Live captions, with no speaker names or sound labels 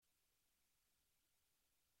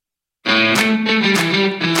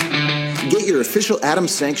your official Adam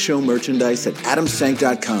Sank Show merchandise at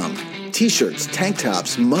adamsank.com. T-shirts, tank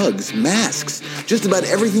tops, mugs, masks, just about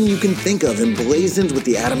everything you can think of emblazoned with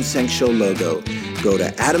the Adam Sank Show logo. Go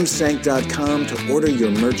to adamsank.com to order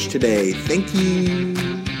your merch today. Thank you.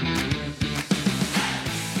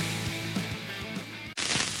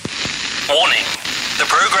 Warning. The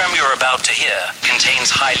program you're about to hear contains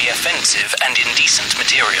highly offensive and indecent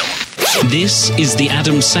material. This is the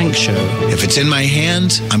Adam Sank Show. If it's in my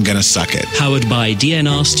hand, I'm gonna suck it. Powered by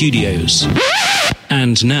DNR Studios.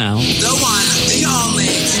 And now... the one, the only,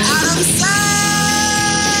 Adam Sank!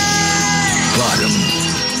 Bottom.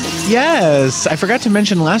 Yes, I forgot to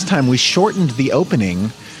mention last time we shortened the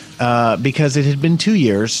opening because it had been 2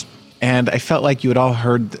 years. And I felt like you had all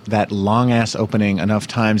heard that long-ass opening enough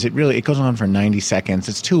times. It goes on for 90 seconds.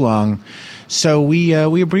 It's too long. So we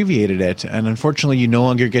abbreviated it. And unfortunately, you no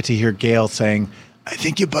longer get to hear Gail saying, "I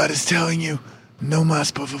think your butt is telling you, no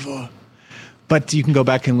más, por favor." But you can go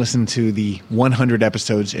back and listen to the 100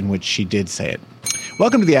 episodes in which she did say it.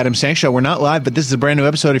 Welcome to the Adam Sank Show. We're not live, but this is a brand new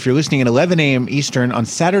episode if you're listening at 11 a.m. Eastern on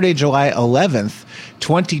Saturday, July 11th,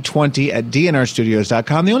 2020 at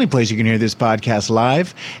dnrstudios.com, the only place you can hear this podcast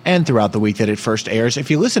live and throughout the week that it first airs. If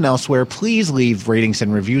you listen elsewhere, please leave ratings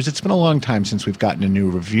and reviews. It's been a long time since we've gotten a new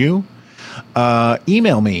review.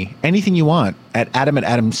 Email me anything you want at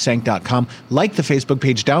adam@adamsank.com. Like the Facebook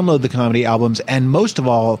page, download the comedy albums, and most of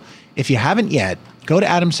all, if you haven't yet, go to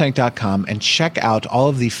adamsank.com and check out all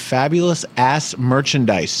of the fabulous ass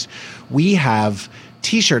merchandise. We have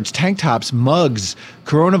t-shirts, tank tops, mugs,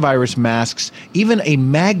 coronavirus masks, even a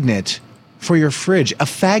magnet for your fridge, a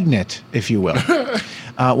fagnet, if you will.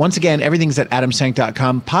 Once again, everything's at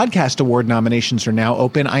adamsank.com. Podcast award nominations are now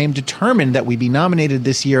open. I am determined that we be nominated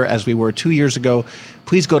this year as we were 2 years ago.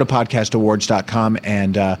 Please go to podcastawards.com,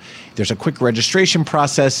 and there's a quick registration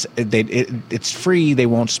process. It's free. They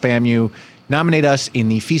won't spam you. Nominate us in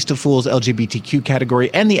the Feast of Fools LGBTQ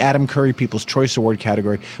category and the Adam Curry People's Choice Award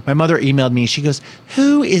category. My mother emailed me. She goes,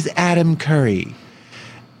 "Who is Adam Curry?"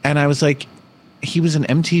 And I was like, he was an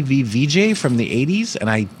MTV VJ from the 80s, and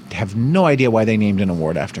I have no idea why they named an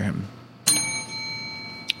award after him.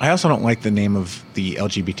 I also don't like the name of the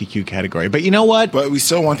LGBTQ category, but you know what? But we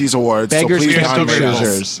still want these awards. Beggars so please can't be nominate us.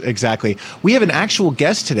 choosers. Exactly. We have an actual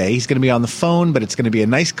guest today. He's going to be on the phone, but it's going to be a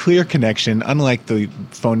nice, clear connection, unlike the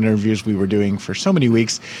phone interviews we were doing for so many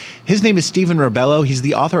weeks. His name is Stephen Rebello. He's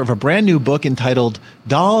the author of a brand new book entitled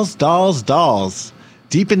Dolls, Dolls, Dolls.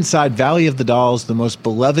 Deep Inside Valley of the Dolls, the most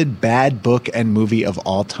beloved bad book and movie of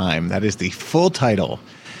all time. That is the full title.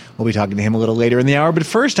 We'll be talking to him a little later in the hour. But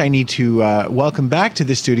first, I need to welcome back to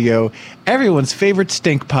the studio everyone's favorite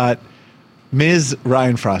stinkpot, Ms.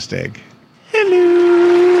 Ryan Frostig.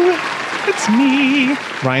 Hello, it's me.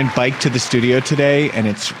 Ryan biked to the studio today, and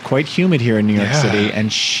it's quite humid here in New York City.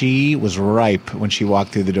 And she was ripe when she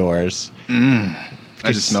walked through the doors. I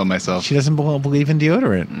just smelled myself. She doesn't believe in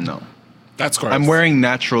deodorant. No. That's correct. I'm wearing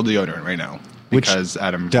natural deodorant right now Which because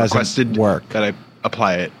Adam doesn't requested work. that I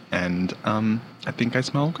apply it, and I think I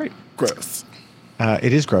smell great. gross.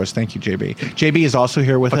 It is gross. Thank you, JB. JB is also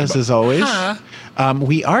here with us, as always.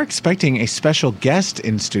 We are expecting a special guest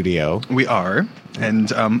in studio. We are, and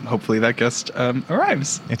hopefully that guest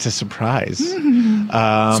arrives. It's a surprise.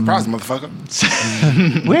 Surprise,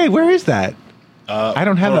 motherfucker. Wait, where is that? I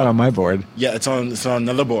don't have that on my board. Yeah, it's on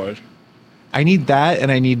another board. I need that,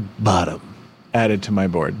 and I need bottom added to my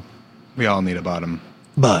board. We all need a bottom.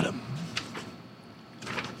 Bottom.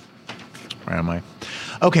 Where am I?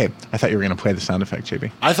 Okay, I thought you were going to play the sound effect,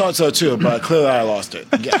 JB. I thought so too, but clearly I lost it.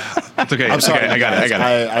 Yeah. It's okay. I'm sorry. Okay, I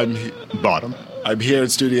got it. I'm Bottom. I'm here in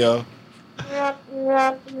studio.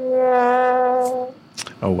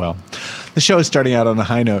 Oh, well. The show is starting out on a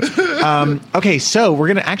high note. Okay, so we're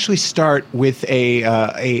going to actually start with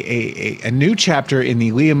a new chapter in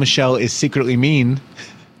the Leah Michelle is Secretly Mean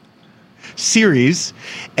series,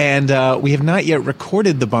 and we have not yet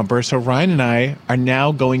recorded the bumper, so Ryan and I are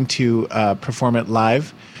now going to perform it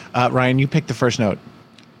live. Ryan, you pick the first note.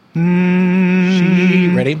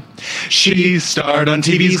 Ready? She starred on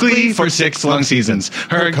TV's Glee for 6 long seasons.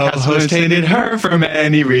 Her co-host hated her for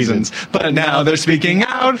many reasons, but now they're speaking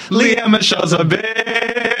out. Leah Michelle's a bitch.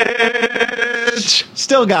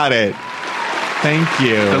 Still got it. Thank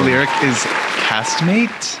you. The lyric is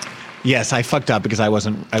castmate. Yes, I fucked up because I was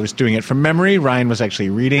doing it from memory. Ryan was actually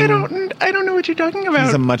reading. I don't know what you're talking about.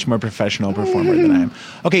 He's a much more professional performer than I am.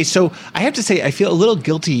 Okay, so I have to say I feel a little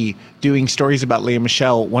guilty doing stories about Leah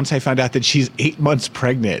Michelle once I found out that she's 8 months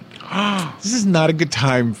pregnant. This is not a good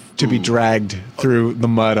time to be dragged through the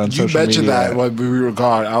mud on You social media. mentioned that when we were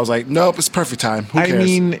gone. I was like, nope, it's perfect time. Who cares? I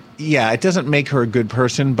mean, yeah, it doesn't make her a good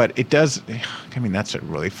person, but it does. I mean, that's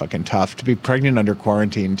really fucking tough to be pregnant under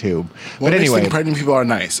quarantine too. What But makes anyway, think pregnant people are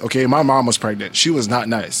nice? Okay, my mom was pregnant. She was not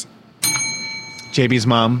nice. JB's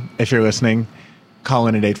mom, if you're listening, call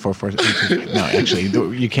in at 844. No, actually,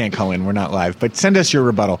 you can't call in. We're not live. But send us your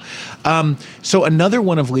rebuttal. So another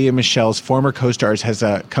one of Lea Michele's former co-stars has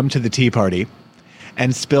come to the tea party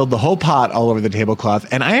and spilled the whole pot all over the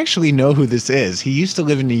tablecloth. And I actually know who this is. He used to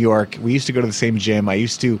live in New York. We used to go to the same gym. I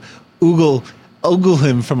used to ogle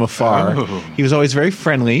him from afar. Oh. He was always very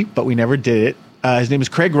friendly, but we never did it. His name is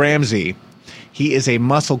Craig Ramsey. He is a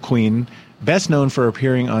muscle queen, best known for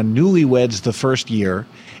appearing on Newlyweds the First Year.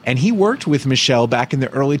 And he worked with Michelle back in the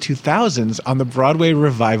early 2000s on the Broadway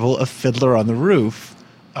revival of Fiddler on the Roof,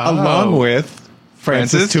 along with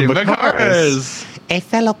Francis Toumbacaris, a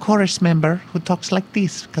fellow chorus member who talks like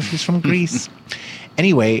this because he's from Greece.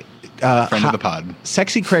 Anyway, Friend of the pod.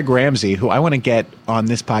 Sexy Craig Ramsey, who I want to get on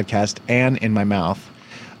this podcast and in my mouth,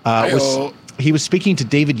 he was speaking to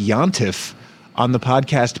David Yontif on the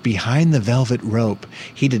podcast Behind the Velvet Rope.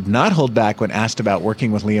 He did not hold back when asked about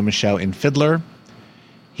working with Lea Michele in Fiddler.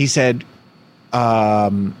 He said,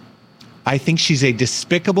 I think she's a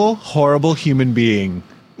despicable, horrible human being.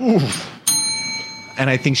 Oof. And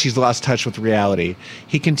I think she's lost touch with reality.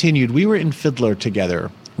 He continued, we were in Fiddler together.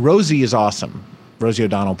 Rosie is awesome. Rosie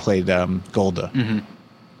O'Donnell played Golda. Mm-hmm.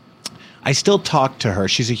 I still talk to her.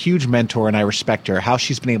 She's a huge mentor, and I respect her, how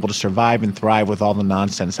she's been able to survive and thrive with all the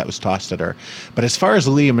nonsense that was tossed at her. But as far as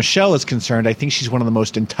Lea Michele is concerned, I think she's one of the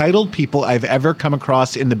most entitled people I've ever come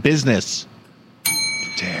across in the business.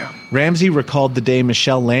 Damn. Ramsey recalled the day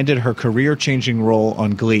Michelle landed her career-changing role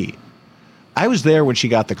on Glee. I was there when she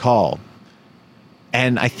got the call,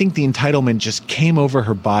 and I think the entitlement just came over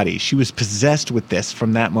her body. She was possessed with this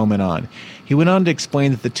from that moment on. He went on to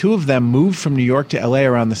explain that the two of them moved from New York to LA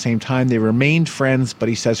around the same time. They remained friends, but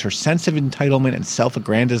he says her sense of entitlement and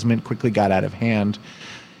self-aggrandizement quickly got out of hand.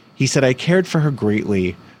 He said, I cared for her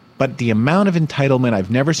greatly, but the amount of entitlement,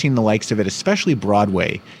 I've never seen the likes of it, especially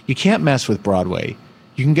Broadway. You can't mess with Broadway.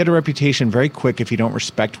 You can get a reputation very quick if you don't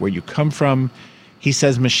respect where you come from. He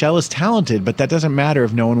says, Michelle is talented, but that doesn't matter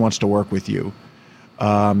if no one wants to work with you.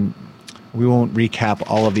 We won't recap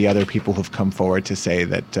all of the other people who've come forward to say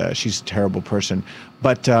that she's a terrible person.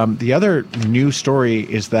 But the other new story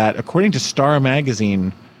is that, according to Star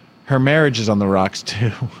Magazine, her marriage is on the rocks,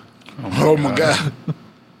 too. Oh, my God.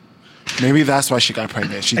 Maybe that's why she got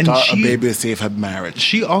pregnant. She thought a baby would save her marriage.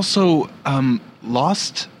 She also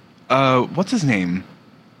lost, what's his name?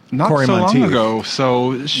 Not Corey so Monteith. long ago.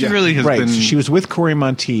 So she really has been... She was with Corey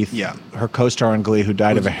Monteith, Yeah. her co-star on Glee, who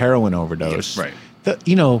died of a heroin overdose. Right.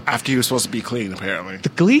 After he was supposed to be clean, apparently. The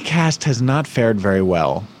Glee cast has not fared very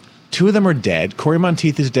well. Two of them are dead. Corey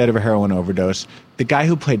Monteith is dead of a heroin overdose. The guy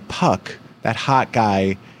who played Puck, that hot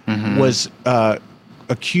guy, was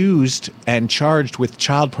accused and charged with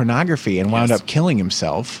child pornography and wound up killing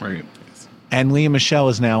himself. Right. And Lea Michele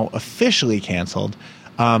is now officially canceled.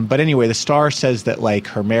 But anyway, the Star says that like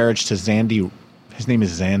her marriage to Zandy, his name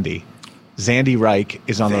is Zandy. Zandy Reich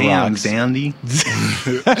is on the rocks. Zandy.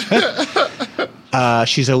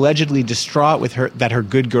 She's allegedly distraught with that her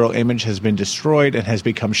good girl image has been destroyed and has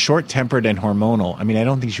become short-tempered and hormonal. I mean, I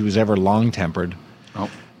don't think she was ever long-tempered.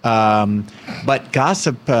 Oh. But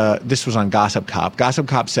Gossip, this was on Gossip Cop. Gossip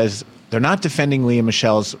Cop says they're not defending Lea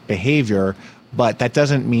Michele's behavior, but that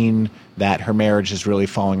doesn't mean that her marriage is really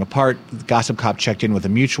falling apart. Gossip Cop checked in with a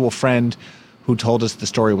mutual friend who told us the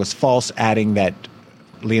story was false, adding that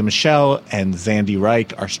Lea Michele and Zandy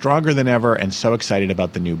Reich are stronger than ever and so excited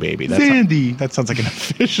about the new baby. Zandy. That sounds like an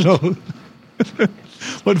official.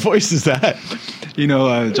 What voice is that? You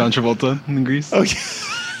know John Travolta in Grease? Okay.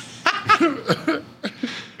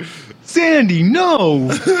 Zandy, no!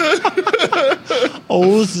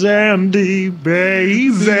 Oh, Zandy, baby.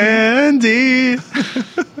 Zandy!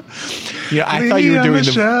 Yeah, I thought you were doing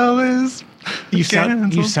Michelle is You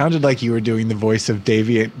sounded like you were doing the voice of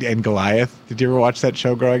Davy and Goliath. Did you ever watch that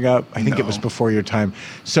show growing up? I think it was before your time.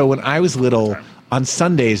 So when I was little, on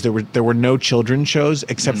Sundays there were no children's shows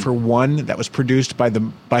except for one that was produced by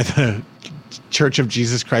the Church of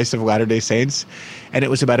Jesus Christ of Latter-day Saints, and it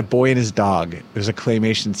was about a boy and his dog. It was a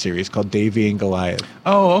claymation series called Davy and Goliath.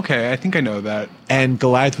 Oh, okay. I think I know that. And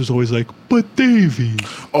Goliath was always like, "But Davy."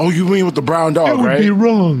 Oh, you mean with the brown dog, That would right? be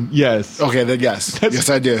wrong. Yes. Okay, then yes. Yes,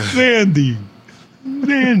 I do. Zandy.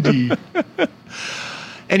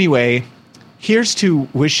 Anyway, here's to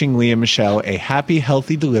wishing Lea Michele a happy,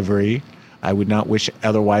 healthy delivery. I would not wish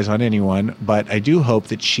otherwise on anyone, but I do hope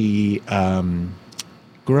that she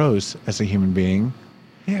grows as a human being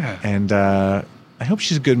Yeah. And I hope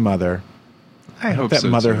she's a good mother. I hope that so,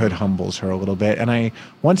 motherhood too. humbles her a little bit. And I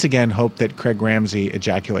once again hope that Craig Ramsey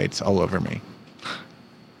ejaculates all over me.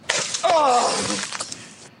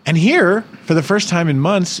 And here, for the first time in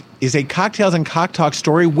months, is a Cocktails and Cock Talk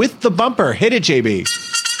story with the bumper. Hit it, JB.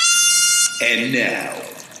 And now,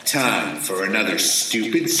 time for another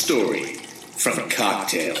stupid story from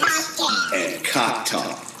Cocktails and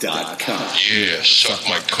CockTalk.com. Yeah, suck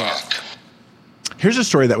my cock. Here's a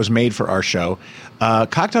story that was made for our show.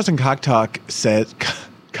 Cocktails and Cock Talk says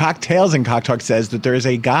that there is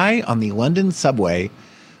a guy on the London subway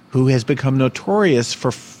who has become notorious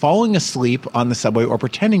for falling asleep on the subway or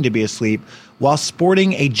pretending to be asleep while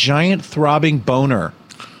sporting a giant throbbing boner.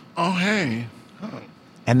 Oh, hey.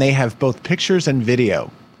 And they have both pictures and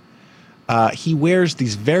video. He wears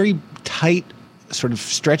these very tight, sort of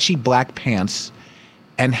stretchy black pants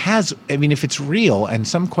and has, I mean, if it's real, and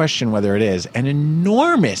some question whether it is, an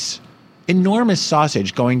enormous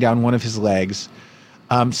sausage going down one of his legs.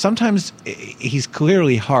 Sometimes he's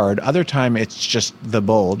clearly hard. Other time it's just the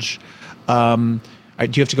bulge. Do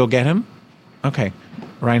you have to go get him? Okay.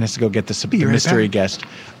 Ryan has to go get the mystery guest.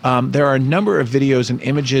 There are a number of videos and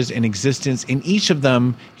images in existence. In each of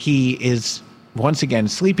them, he is once again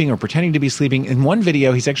sleeping or pretending to be sleeping. In one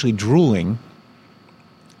video, he's actually drooling.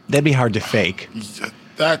 That'd be hard to fake.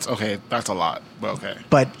 That's okay. That's a lot, but okay.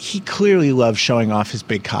 But he clearly loves showing off his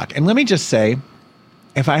big cock. And let me just say,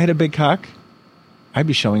 if I had a big cock, I'd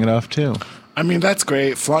be showing it off too. I mean, that's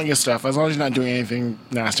great. Flaunt your stuff as long as you're not doing anything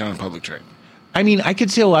nasty on a public train. I mean, I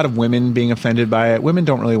could see a lot of women being offended by it. Women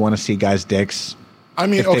don't really want to see guys' dicks. I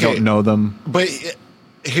mean, if they don't know them. But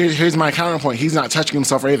here's my counterpoint. He's not touching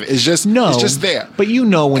himself or anything. It's just there. But you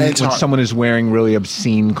know when someone is wearing really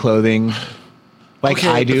obscene clothing. Like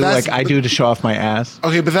I do to show off my ass.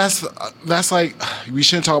 Okay, but that's like, we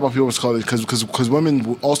shouldn't talk about people's clothing because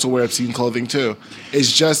women also wear obscene clothing too.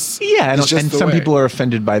 It's just and some people are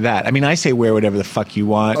offended by that. I mean, I say wear whatever the fuck you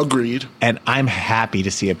want. Agreed. And I'm happy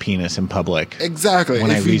to see a penis in public. Exactly.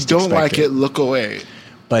 If you don't like it, look away.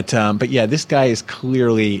 But yeah, this guy is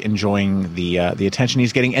clearly enjoying the attention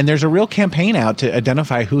he's getting, and there's a real campaign out to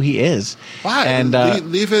identify who he is. Why? And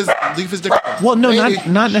leave his dick. Well, no,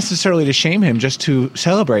 not necessarily to shame him, just to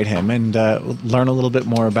celebrate him and learn a little bit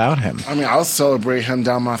more about him. I mean, I'll celebrate him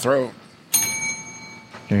down my throat.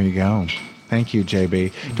 There you go. Thank you,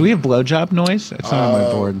 JB. Do we have blowjob noise? It's not on my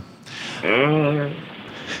board.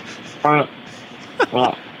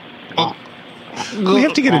 We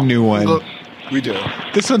have to get a new one. We do.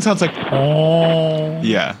 This one sounds like, oh.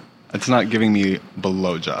 Yeah. It's not giving me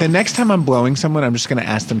blowjob. The next time I'm blowing someone, I'm just going to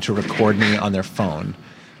ask them to record me on their phone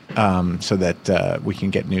so that we can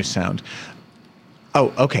get new sound.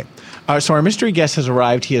 Oh, okay. So our mystery guest has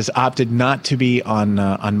arrived. He has opted not to be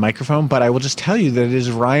on microphone, but I will just tell you that it is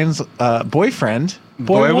Ryan's boyfriend,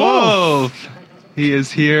 Boy Wolf. He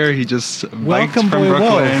is here. He just biked from Boy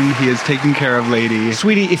Brooklyn. Wolf. He is taking care of Lady.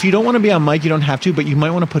 Sweetie, if you don't want to be on mic, you don't have to, but you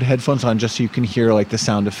might want to put headphones on just so you can hear like the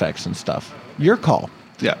sound effects and stuff. Your call.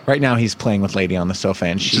 Yeah. Right now he's playing with Lady on the sofa,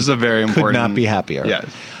 and she is a very could important, not be happier.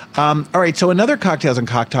 Yes. All right, so another Cocktails and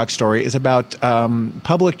Cock Talk story is about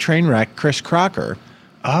public train wreck Chris Crocker.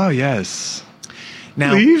 Oh, yes.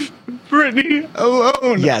 Now, Leave Britney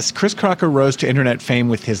alone. Yes, Chris Crocker rose to internet fame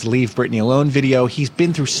with his Leave Britney Alone video. He's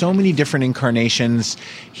been through so many different incarnations.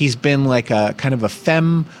 He's been like a kind of a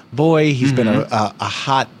femme boy. He's been a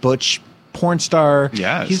hot butch porn star.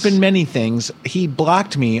 Yes. He's been many things. He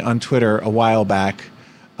blocked me on Twitter a while back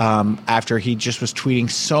after he just was tweeting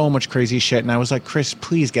so much crazy shit. And I was like, Chris,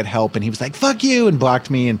 please get help. And he was like, fuck you, and blocked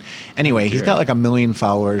me. And anyway, he's got like 1 million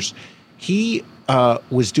followers. He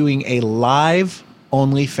was doing a live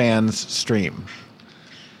OnlyFans stream.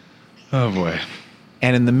 Oh, boy.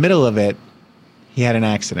 And in the middle of it, he had an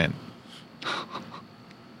accident.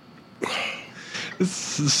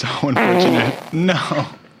 This is so unfortunate. No.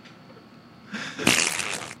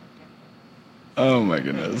 Oh, my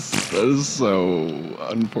goodness. That is so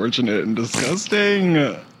unfortunate and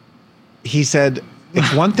disgusting. He said,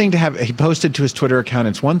 it's one thing to have, he posted to his Twitter account,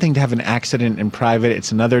 it's one thing to have an accident in private.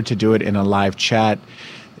 It's another to do it in a live chat.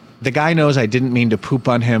 The guy knows I didn't mean to poop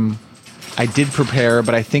on him. I did prepare,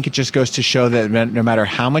 but I think it just goes to show that no matter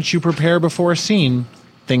how much you prepare before a scene,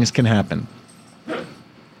 things can happen.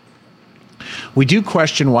 We do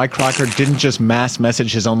question why Crocker didn't just mass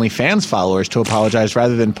message his OnlyFans followers to apologize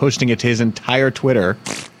rather than posting it to his entire Twitter.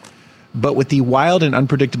 But with the wild and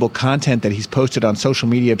unpredictable content that he's posted on social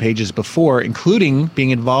media pages before, including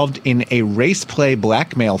being involved in a race play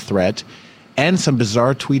blackmail threat and some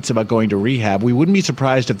bizarre tweets about going to rehab, we wouldn't be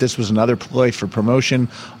surprised if this was another ploy for promotion,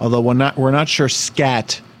 although we're not sure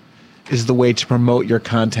scat is the way to promote your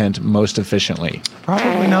content most efficiently.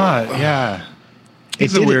 Probably not. Yeah.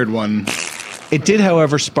 It's a weird one. It did,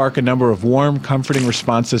 however, spark a number of warm, comforting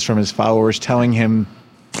responses from his followers telling him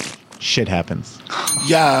shit happens.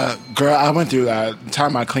 Yeah, girl, I went through that.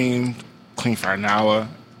 Time I cleaned for an hour,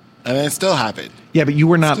 and it still happened. Yeah, but you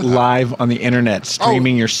were not live on the internet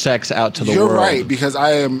streaming your sex out to the world. You're right, because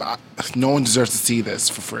no one deserves to see this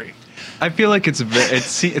for free. I feel like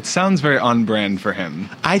it sounds very on brand for him.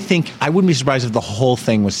 I wouldn't be surprised if the whole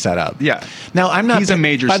thing was set up. Yeah. Now, I'm not. He's a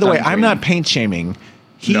major By the way, stunt I'm queen. not paint shaming.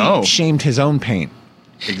 He shamed his own paint.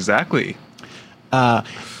 Exactly.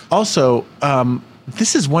 Also,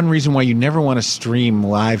 this is one reason why you never want to stream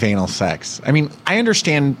live anal sex. I mean, I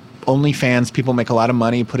understand OnlyFans, people make a lot of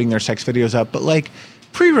money putting their sex videos up, but like,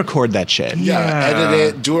 pre-record that shit. Yeah, edit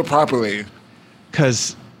it, do it properly.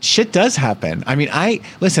 Because shit does happen. I mean, I'm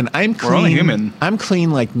clean. We're only human. I'm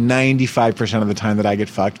clean like 95% of the time that I get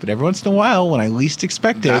fucked, but every once in a while, when I least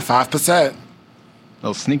expect it, that 5%.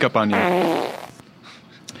 They'll sneak up on you.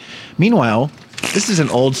 Meanwhile, this is an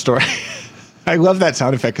old story. I love that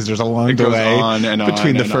sound effect because there's a long delay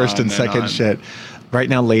between the first and second shit. Right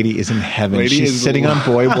now, Lady is in heaven. She's sitting on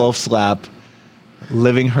Boy Wolf's lap,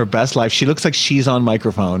 living her best life. She looks like she's on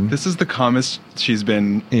microphone. This is the calmest she's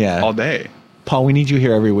been all day. Paul, we need you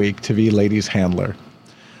here every week to be Lady's handler.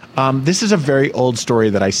 This is a very old story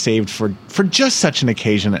that I saved for just such an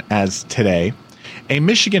occasion as today. A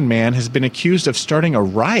Michigan man has been accused of starting a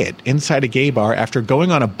riot inside a gay bar after going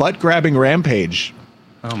on a butt-grabbing rampage.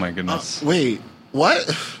 Oh, my goodness. Wait, what?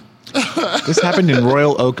 This happened in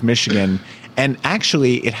Royal Oak, Michigan. And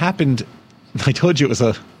actually, it happened, I told you it was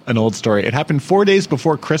an old story. It happened 4 days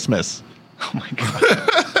before Christmas. Oh, my God.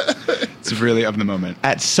 It's really of the moment.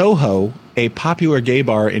 At Soho, a popular gay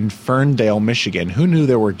bar in Ferndale, Michigan. Who knew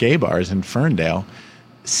there were gay bars in Ferndale?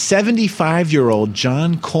 75-year-old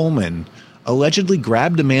John Coleman allegedly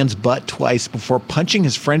grabbed a man's butt twice before punching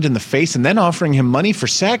his friend in the face and then offering him money for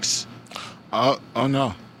sex. Oh,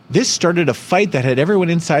 no. This started a fight that had everyone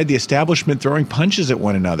inside the establishment throwing punches at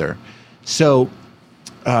one another. So,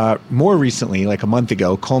 more recently, like a month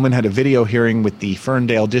ago, Coleman had a video hearing with the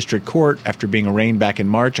Ferndale District Court after being arraigned back in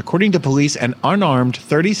March. According to police, an unarmed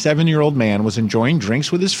 37-year-old man was enjoying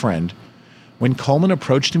drinks with his friend when Coleman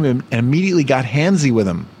approached him and immediately got handsy with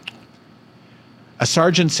him. A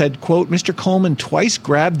sergeant said, quote, Mr. Coleman twice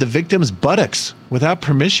grabbed the victim's buttocks without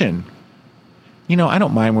permission. You know, I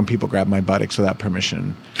don't mind when people grab my buttocks without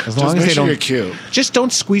permission. As long as they don't. You're cute. Just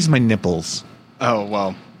don't squeeze my nipples. Oh,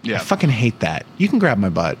 well, yeah. I fucking hate that. You can grab my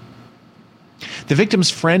butt. The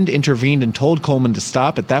victim's friend intervened and told Coleman to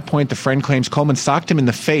stop. At that point, the friend claims Coleman socked him in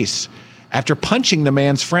the face. After punching the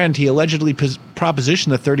man's friend, he allegedly propositioned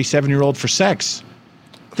the 37-year-old for sex.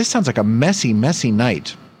 This sounds like a messy, messy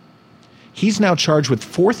night. He's now charged with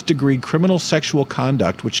fourth-degree criminal sexual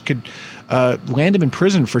conduct, which could land him in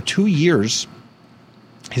prison for 2 years.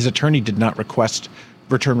 His attorney did not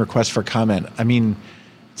return requests for comment. I mean,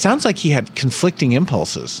 sounds like he had conflicting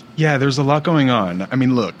impulses. Yeah, there's a lot going on. I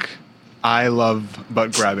mean, look, I love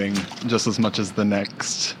butt grabbing just as much as the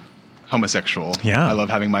next homosexual. Yeah. I love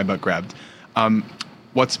having my butt grabbed.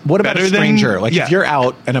 What about a stranger? If you're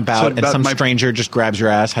out and about and some my stranger just grabs your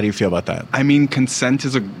ass, how do you feel about that? I mean, consent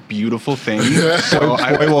is a beautiful thing. So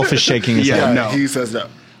Boy Wolf is shaking his head. No. He says no.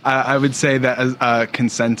 I would say that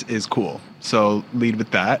consent is cool. So lead with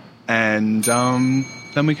that, and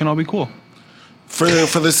then we can all be cool. For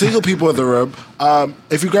the single people in the room,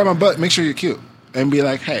 if you grab my butt, make sure you're cute and be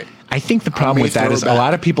like, hey. I think the problem with that is a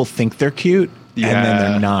lot of people think they're cute and then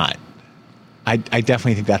they're not. I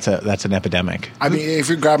definitely think that's an epidemic. I mean, if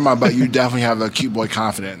you're grabbing my butt, you definitely have a cute boy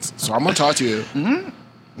confidence. So I'm gonna talk to you. Mm-hmm.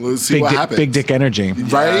 Let's see what happens. Big dick energy,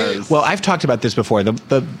 right? Yes. Well, I've talked about this before.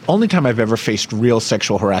 The only time I've ever faced real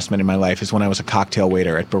sexual harassment in my life is when I was a cocktail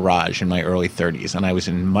waiter at Barrage in my early 30s, and I was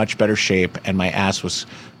in much better shape, and my ass was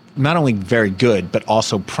not only very good but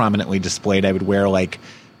also prominently displayed. I would wear like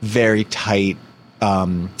very tight,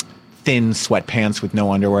 thin sweatpants with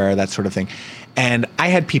no underwear, that sort of thing. And I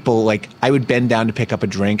had people like, I would bend down to pick up a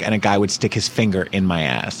drink and a guy would stick his finger in my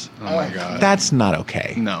ass. Oh my God. That's not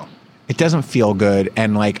okay. No. It doesn't feel good.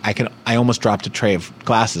 And like, I almost dropped a tray of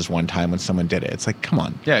glasses one time when someone did it. It's like, come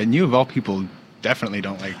on. Yeah, and you of all people definitely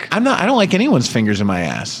don't like. I don't like anyone's fingers in my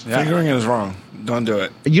ass. Yeah. Fingering it is wrong. Don't do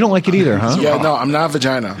it. You don't like it either, huh? Yeah, no, I'm not a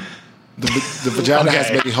vagina. The vagina has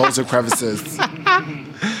many holes and crevices.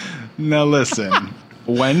 Now listen.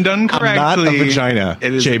 When done correctly, I'm not a vagina.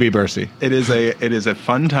 It is JB Bursey. It is a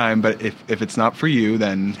fun time, but if it's not for you,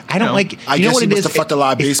 then I don't like. I you know guess what you it must is? have fucked a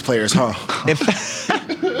lot of bass players, huh?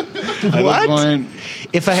 What?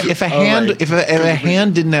 If a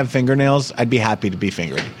hand didn't have fingernails, I'd be happy to be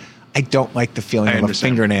fingered. I don't like the feeling I of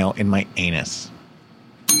understand. a fingernail in my anus.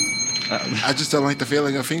 I just don't like the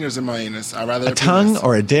feeling of fingers in my anus. I'd rather A tongue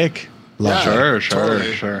or a dick? Love Yeah. it.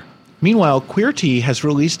 Sure. Meanwhile, Queer Tea has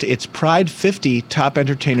released its Pride 50 Top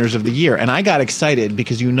Entertainers of the Year, and I got excited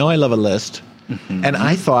because you know I love a list, and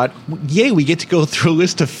I thought, yay, we get to go through a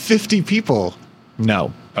list of 50 people.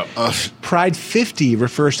 No. Pride 50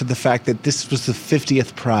 refers to the fact that this was the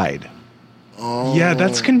 50th Pride. Yeah,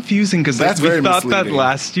 that's confusing because That's we very thought that misleading.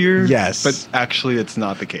 last year. Yes. But actually, it's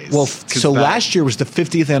not the case. Well, 'Cause so that- last year was the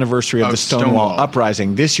 50th anniversary of Of the Stonewall Stonewall.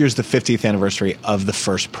 Uprising. This year's the 50th anniversary of the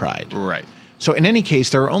first Pride. Right. So in any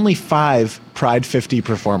case, there are only 5 Pride 50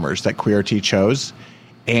 performers that Queer Tea chose,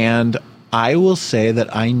 and I will say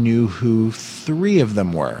that I knew who 3 of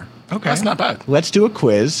them were. Okay. That's not bad. Let's do a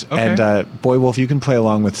quiz, Okay. and Boy Wolf, you can play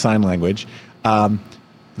along with sign language.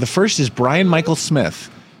 The first is Brian Michael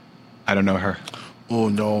Smith. I don't know her. Oh,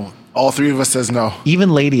 no. All 3 of us says no. Even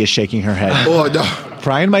Lady is shaking her head. Oh, no.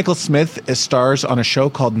 Brian Michael Smith stars on a show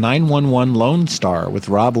called 911 Lone Star with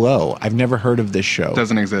Rob Lowe. I've never heard of this show.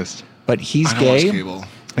 Doesn't exist. But he's I don't watch gay, cable.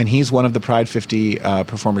 and he's one of the Pride 50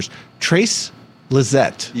 performers. Trace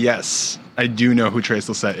Lizette. Yes, I do know who Trace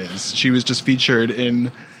Lissette is. She was just featured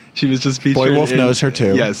in. Boy Wolf knows her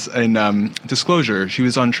too. Yes, in Disclosure. She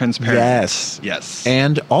was on Transparent. Yes. Yes.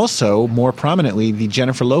 And also, more prominently, the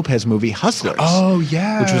Jennifer Lopez movie Hustlers. Oh,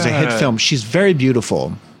 yeah. Which was a hit film. She's very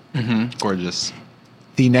beautiful. Gorgeous.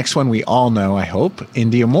 The next one we all know, I hope,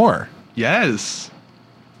 India Moore. Yes.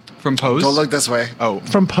 From Pose. Don't look this way. Oh,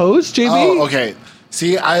 From Pose, JB? Oh, okay.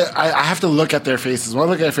 See, I have to look at their faces. When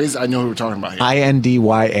I look at their faces, I know who we're talking about here.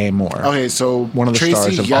 Indya Moore. Okay, so One of the Tracy,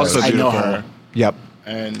 stars of yes, Pose. I know beautiful. her. Yep.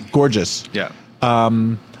 And Gorgeous. yeah.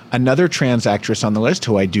 Another trans actress on the list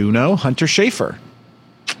who I do know, Hunter Schafer.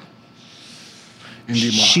 Indy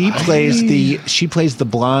She plays the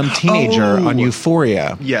blonde teenager Oh. on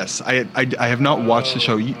Euphoria. Yes, I have not watched the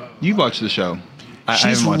show. You watched the show. I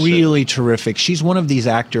She's haven't watched really terrific. She's one of these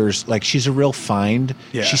actors, like she's a real find.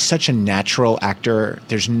 Yeah. She's such a natural actor.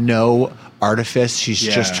 There's no artifice. She's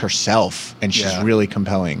Yeah. just herself, and she's Yeah. really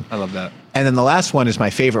compelling. I love that. And then the last one is my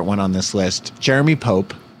favorite one on this list, Jeremy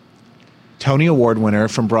Pope, Tony Award winner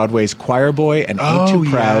from Broadway's Choir Boy and Ain't Oh, Too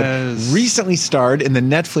Proud, yes. recently starred in the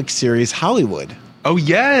Netflix series Hollywood Oh,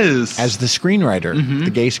 yes. as the screenwriter, Mm-hmm. the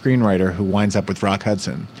gay screenwriter who winds up with Rock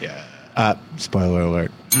Hudson. yeah. Spoiler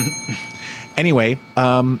alert. Anyway,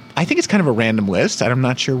 I think it's kind of a random list. I'm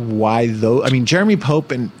not sure why, though. I mean, Jeremy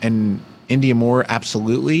Pope and India Moore,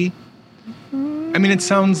 absolutely. I mean, it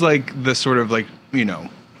sounds like the sort of like,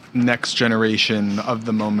 next generation of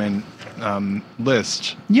the moment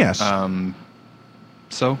list. Yes.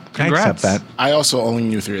 So, I congrats. accept that. I also only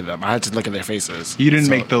knew 3 of them. I had to look at their faces. You didn't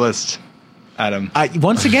So- make the list, Adam.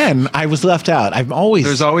 Once again, I was left out. I've always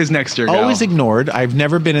There's always next year, gal. always ignored. I've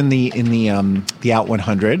never been in the Out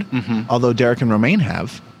 100, although Derek and Romaine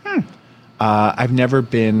have. I've never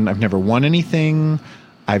won anything.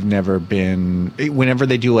 I've never been. Whenever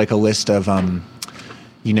they do like a list of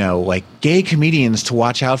like gay comedians to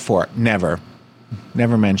watch out for, never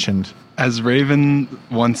mentioned. As Raven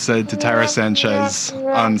once said to Tyra Sanchez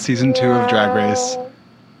on season 2 of Drag Race,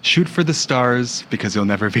 shoot for the stars because you'll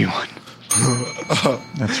never be one.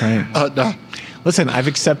 That's right. No. Listen, I've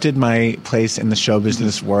accepted my place in the show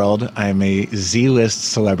business world. I'm a Z-list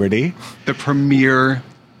celebrity The premier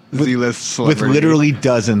Z-list celebrity. with literally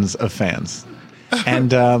dozens of fans.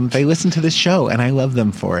 And they listen to this show, and I love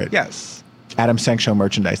them for it. Yes. Adam Sank Show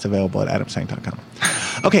merchandise available at adamsank.com.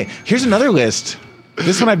 Okay, here's another list.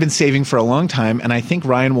 This one I've been saving for a long time, and I think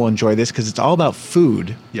Ryan will enjoy this because it's all about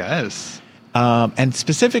food. Yes. And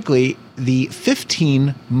specifically, the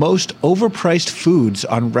 15 most overpriced foods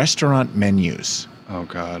on restaurant menus. Oh,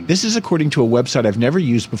 God. This is according to a website I've never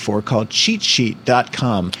used before called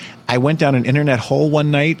cheatsheet.com. I went down an internet hole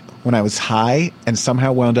one night when I was high and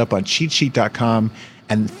somehow wound up on cheatsheet.com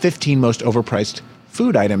and 15 most overpriced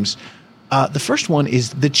food items. The first one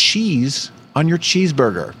is the cheese on your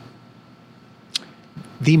cheeseburger.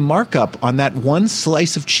 The markup on that one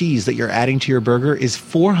slice of cheese that you're adding to your burger is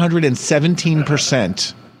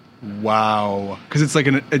 417%. Wow. Because it's like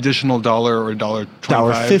an additional $1 or $1.25.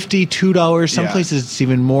 $1.50, $2. Some Yeah. places it's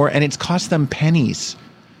even more, and it's cost them pennies.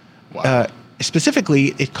 Wow.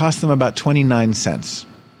 Specifically, it cost them about 29 cents.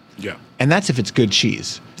 Yeah. And that's if it's good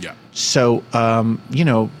cheese. Yeah. So,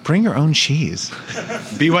 bring your own cheese.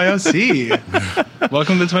 BYOC.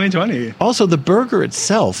 Welcome to 2020. Also, the burger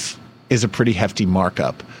itself is a pretty hefty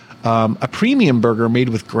markup. A premium burger made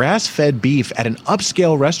with grass-fed beef at an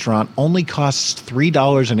upscale restaurant only costs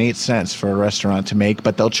 $3.08 for a restaurant to make,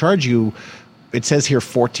 but they'll charge you it says here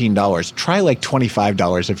 $14. Try like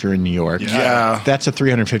 $25 if you're in New York. Yeah. That's a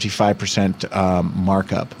 355%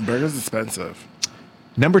 markup. Burger's expensive.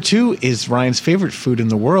 Number 2 is Ryan's favorite food in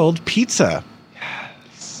the world, pizza.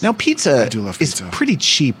 Yes. Now, pizza do love is pizza. pretty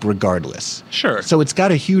cheap regardless. Sure. So it's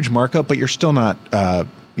got a huge markup, but you're still not,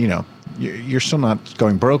 you're still not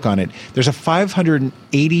going broke on it. There's a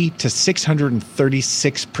 580 to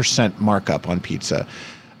 636% markup on pizza.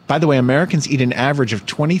 By the way, Americans eat an average of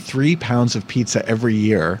 23 pounds of pizza every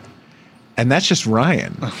year, and that's just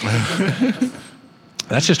Ryan.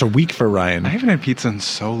 That's just a week for Ryan. I haven't had pizza in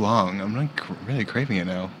so long. I'm like really craving it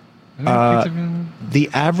now. The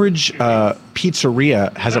average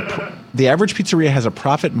pizzeria has a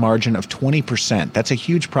profit margin of 20%. That's a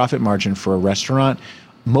huge profit margin for a restaurant.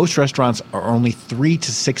 Most restaurants are only 3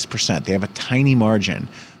 to 6%. They have a tiny margin.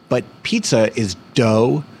 But pizza is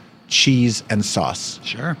dough, cheese, and sauce.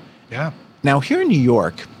 Sure. Yeah. Now, here in New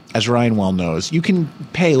York, as Ryan well knows, you can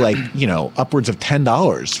pay upwards of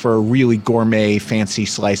 $10 for a really gourmet, fancy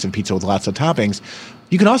slice of pizza with lots of toppings.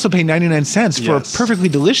 You can also pay 99 cents for a perfectly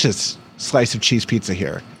delicious slice of cheese pizza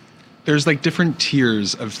here. There's like different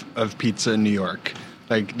tiers of pizza in New York.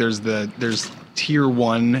 Like there's tier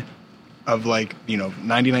 1 of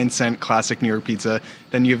 99-cent classic New York pizza.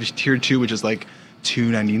 Then you have tier 2, which is like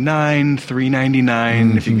 $2.99,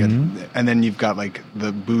 $3.99 if you get, and then you've got like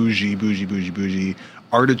the bougie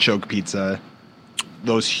artichoke pizza.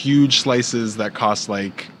 Those huge slices that cost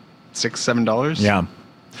like $6-7. Yeah.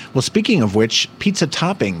 Well, speaking of which, pizza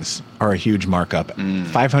toppings are a huge markup,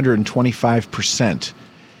 525%.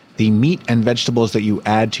 The meat and vegetables that you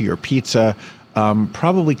add to your pizza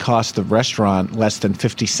probably cost the restaurant less than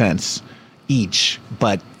 50 cents each,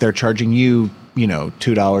 but they're charging you, $2,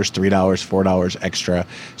 $3, $4 extra.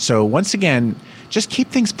 So once again, just keep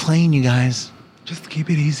things plain, you guys. Just keep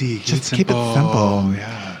it easy. Just keep it simple.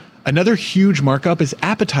 Yeah. Another huge markup is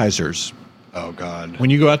appetizers. Oh, God. When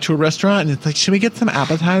you go out to a restaurant and it's like, should we get some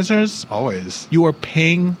appetizers? Always. You are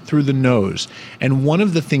paying through the nose. And one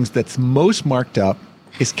of the things that's most marked up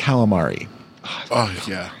is calamari. Oh,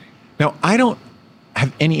 yeah. Now, I don't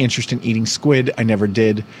have any interest in eating squid. I never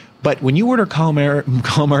did. But when you order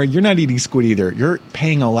calamari, you're not eating squid either. You're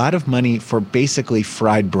paying a lot of money for basically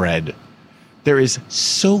fried bread. There is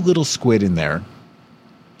so little squid in there.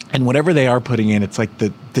 And whatever they are putting in, it's like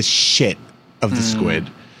the shit of the squid.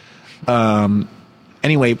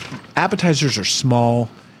 Anyway, appetizers are small,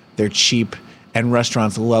 they're cheap, and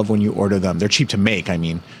restaurants love when you order them. They're cheap to make,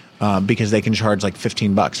 because they can charge like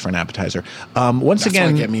 $15 for an appetizer. That's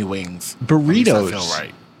again, why I get me wings. Burritos. I feel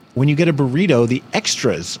right. When you get a burrito, the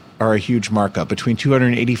extras are a huge markup, between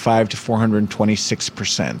 285 to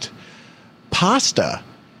 426%. Pasta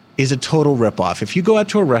is a total ripoff. If you go out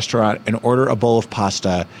to a restaurant and order a bowl of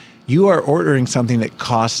pasta, you are ordering something that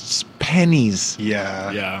costs pennies.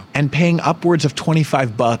 Yeah. And paying upwards of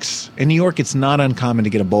 $25. In New York, it's not uncommon to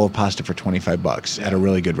get a bowl of pasta for $25 at a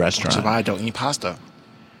really good restaurant. Which is why I don't eat pasta.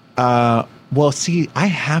 Well, see, I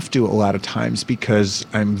have to a lot of times because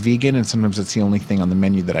I'm vegan, and sometimes it's the only thing on the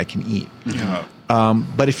menu that I can eat. Yeah.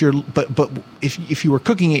 But if you were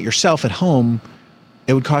cooking it yourself at home,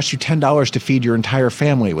 it would cost you $10 to feed your entire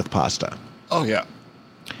family with pasta. Oh, yeah.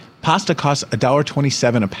 Pasta costs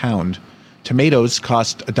 $1.27 a pound. Tomatoes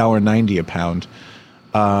cost $1.90 a pound.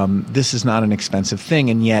 This is not an expensive thing,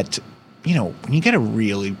 and yet, when you get a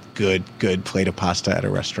really good plate of pasta at a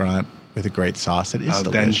restaurant with a great sauce, it is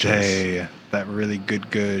delicious. Dente, that really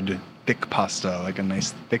good thick pasta, like a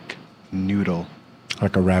nice thick noodle,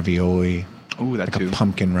 like a ravioli. Ooh, that like too. A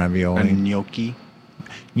pumpkin ravioli. And gnocchi.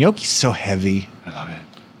 Gnocchi's so heavy. I love it.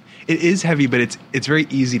 It is heavy, but it's very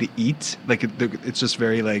easy to eat. Like it's just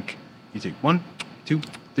very like you take 1, 2,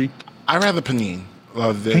 3. I rather panini.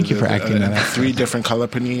 Thank you for acting that out. 3 different color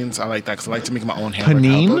panines. I like that because I like to make my own hamburger.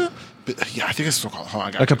 Panini? Yeah, I think it's so called. Oh,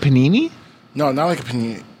 I got like a panini? No, not like a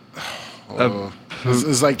panini.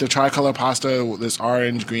 It's like the tricolor pasta with this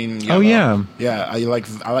orange, green, yellow. Oh yeah, yeah. I like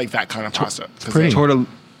that kind of pasta. Pretty.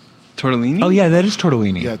 Tortellini? Oh yeah, that is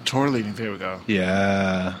tortellini. Yeah, tortellini. There we go.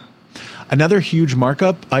 Yeah. Another huge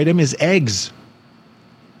markup item is eggs.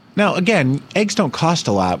 Now again, eggs don't cost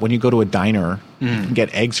a lot. When you go to a diner, you can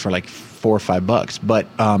get eggs for like $4 or $5, but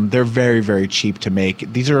they're very, very cheap to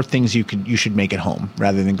make. These are things you should make at home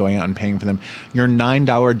rather than going out and paying for them. Your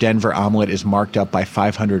 $9 Denver omelet is marked up by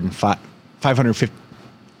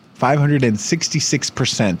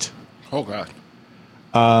 566%. Oh God.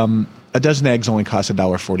 A dozen eggs only cost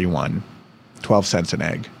 $1.41, 12 cents an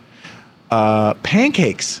egg.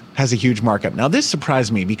 Pancakes has a huge markup. Now this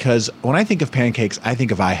surprised me because when I think of pancakes, I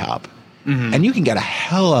think of IHOP. And you can get a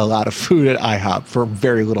hell of a lot of food at IHOP for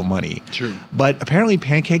very little money. True. But apparently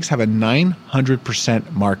pancakes have a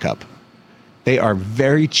 900% markup. They are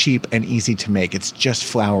very cheap and easy to make. It's just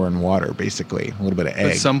flour and water, basically, a little bit of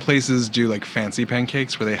egg. But some places do like fancy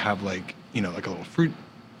pancakes where they have like, you know, like a little fruit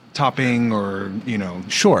topping or, you know.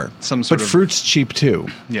 Sure. Some sort but of fruit's cheap too.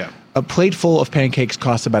 Yeah. A plate full of pancakes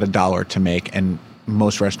costs about $1 to make, and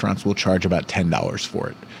most restaurants will charge about $10 for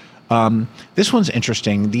it. This one's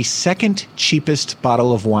interesting. The second cheapest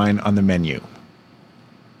bottle of wine on the menu.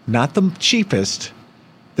 Not the cheapest,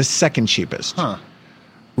 the second cheapest. Huh.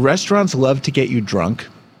 Restaurants love to get you drunk.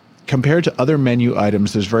 Compared to other menu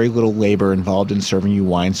items, there's very little labor involved in serving you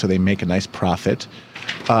wine, so they make a nice profit.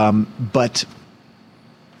 But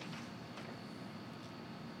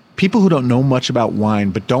people who don't know much about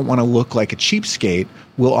wine but don't want to look like a cheapskate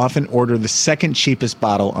will often order the second cheapest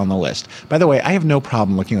bottle on the list. By the way, I have no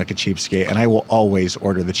problem looking like a cheapskate, and I will always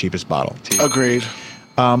order the cheapest bottle. Agreed.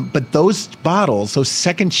 But those bottles, those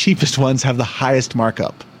second cheapest ones, have the highest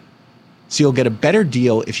markup. So you'll get a better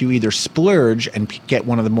deal if you either splurge and get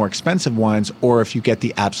one of the more expensive wines, or if you get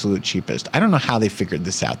the absolute cheapest. I don't know how they figured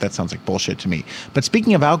this out. That sounds like bullshit to me. But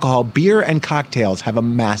speaking of alcohol, beer and cocktails have a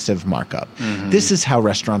massive markup. This is how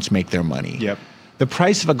restaurants make their money. Yep. The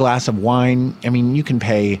price of a glass of wine, I mean, you can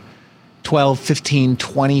pay $12, $15,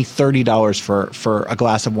 $20, $30 for a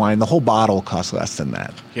glass of wine. The whole bottle costs less than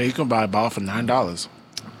that. Yeah, you can buy a bottle for $9.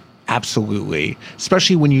 Absolutely,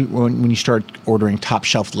 especially when you start ordering top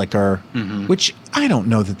shelf liquor, which I don't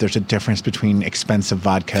know that there's a difference between expensive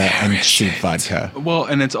vodka and cheap vodka. Well,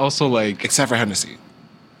 and it's also like Except for Hennessy.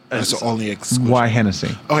 That's the only exclusion. Why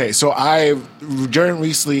Hennessy? Okay, so during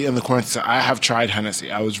recently in the quarantine, I have tried Hennessy.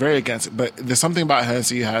 I was very against it, but there's something about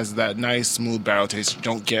Hennessy has that nice, smooth barrel taste you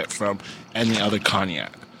don't get from any other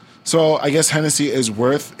cognac. So I guess Hennessy is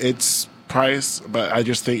worth its price, but I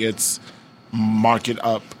just think it's market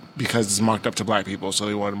up because it's marked up to black people, so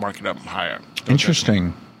they want to mark it up higher.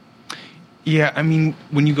 Interesting. Yeah, I mean,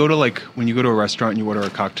 when you go to a restaurant and you order a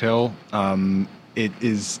cocktail, it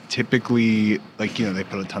is typically like, you know, they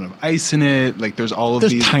put a ton of ice in it. Like there's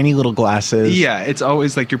these tiny little glasses. Yeah, it's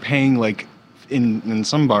always like you're paying like in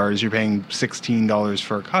some bars you're paying $16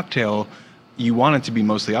 for a cocktail. You want it to be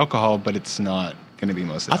mostly alcohol, but it's not going to be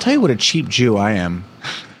mostly. I'll tell you what a cheap Jew I am.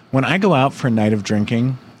 When I go out for a night of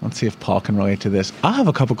drinking, let's see if Paul can relate to this. I'll have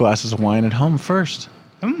a couple glasses of wine at home first.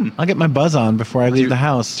 I'll get my buzz on before I leave the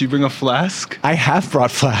house. Do you bring a flask? I have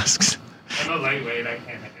brought flasks. I'm a lightweight. I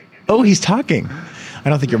can't. Oh, he's talking. I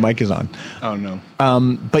don't think your mic is on. Oh, no.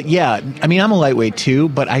 But yeah, I mean, I'm a lightweight too,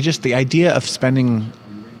 but the idea of spending,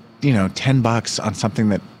 $10 on something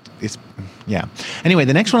that is, yeah. Anyway,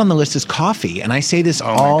 the next one on the list is coffee. And I say this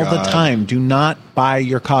all the time. Do not buy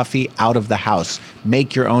your coffee out of the house.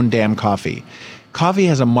 Make your own damn coffee. Coffee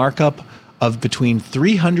has a markup of between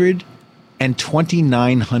 300 and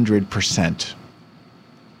 2,900%.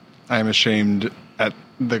 I am ashamed at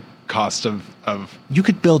the cost of. You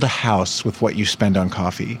could build a house with what you spend on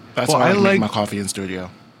coffee. That's why I make my coffee in studio.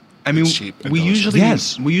 I mean, it's cheap. we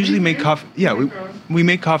usually make coffee. Yeah, we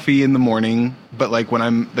make coffee in the morning, but like when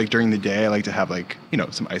I'm like during the day, I like to have like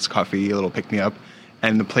some iced coffee, a little pick me up,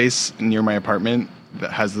 and the place near my apartment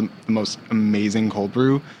that has the most amazing cold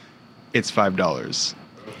brew, it's $5.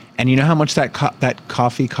 And you know how much that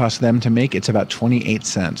coffee costs them to make? It's about 28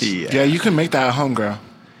 cents. Yeah, you can make that at home, girl.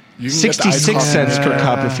 66 cents per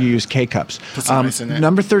cup if you use K-cups. Put some ice in it.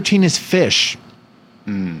 Number 13 is fish,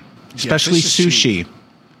 especially fish is sushi.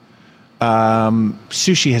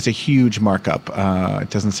 Sushi has a huge markup.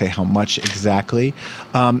 It doesn't say how much exactly.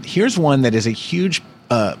 Here's one that is a huge,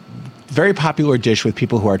 very popular dish with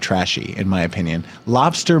people who are trashy, in my opinion.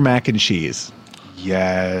 Lobster mac and cheese.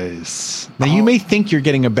 Yes. Now, you may think you're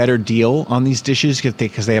getting a better deal on these dishes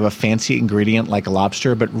because they have a fancy ingredient like a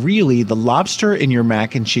lobster, but really the lobster in your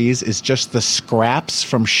mac and cheese is just the scraps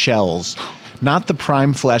from shells, not the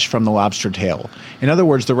prime flesh from the lobster tail. In other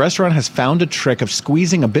words, the restaurant has found a trick of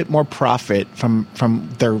squeezing a bit more profit from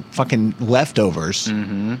their fucking leftovers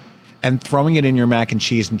and throwing it in your mac and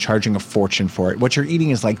cheese and charging a fortune for it. What you're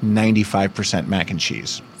eating is like 95% mac and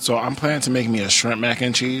cheese. So I'm planning to make me a shrimp mac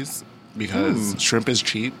and cheese because shrimp is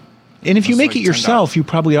cheap. And if you make like it yourself, you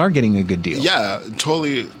probably are getting a good deal. Yeah,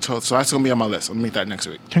 totally. So that's going to be on my list. I'll make that next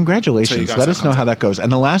week. Congratulations. Let us know how that goes.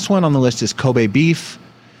 And the last one on the list is Kobe beef.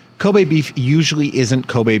 Kobe beef usually isn't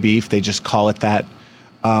Kobe beef. They just call it that.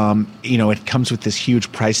 It comes with this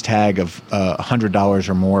huge price tag of $100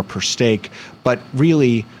 or more per steak. But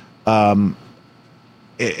really, a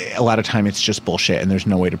lot of time it's just bullshit, and there's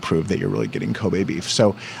no way to prove that you're really getting Kobe beef.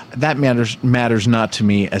 So that matters not to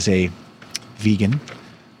me as a vegan.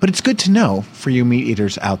 But it's good to know for you meat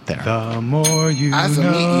eaters out there. The more you As a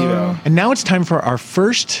know. meat eater. And now it's time for our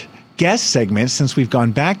first guest segment since we've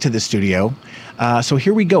gone back to the studio. So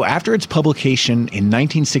here we go. After its publication in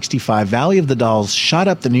 1965, Valley of the Dolls shot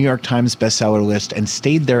up the New York Times bestseller list and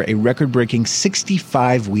stayed there a record-breaking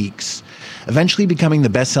 65 weeks, eventually becoming the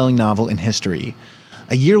best-selling novel in history.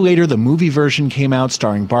 A year later, the movie version came out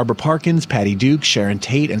starring Barbara Parkins, Patty Duke, Sharon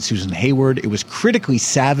Tate, and Susan Hayward. It was critically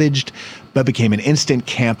savaged, but became an instant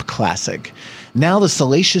camp classic. Now the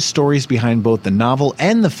salacious stories behind both the novel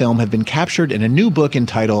and the film have been captured in a new book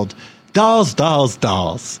entitled Dolls, Dolls,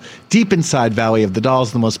 Dolls. Deep inside Valley of the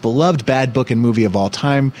Dolls, the most beloved bad book and movie of all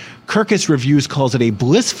time, Kirkus Reviews calls it a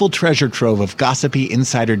blissful treasure trove of gossipy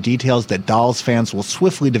insider details that Dolls fans will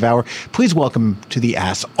swiftly devour. Please welcome to the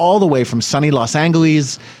Ass, all the way from sunny Los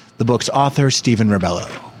Angeles, the book's author, Stephen Rebello.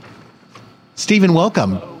 Stephen,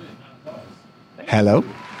 welcome. Hello.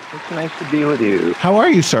 It's nice to be with you. How are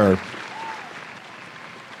you, sir?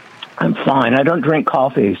 I'm fine. I don't drink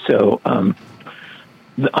coffee, so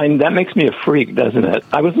that makes me a freak, doesn't it?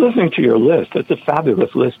 I was listening to your list. It's a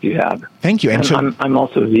fabulous list you have. Thank you. And I'm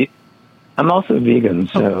also vegan,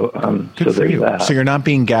 so good so for there's you. that. So you're not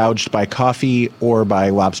being gouged by coffee or by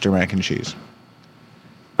lobster mac and cheese.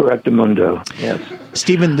 Correctamundo. Yes.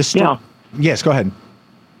 Stephen, Yeah. Yes, go ahead.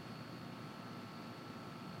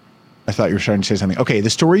 I thought you were trying to say something. Okay, the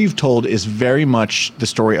story you've told is very much the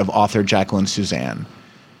story of author Jacqueline Suzanne.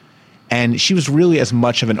 And she was really as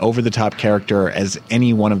much of an over-the-top character as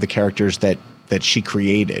any one of the characters that she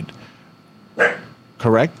created.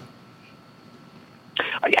 Correct?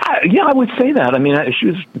 Yeah, I would say that. I mean, she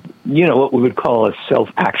was, what we would call a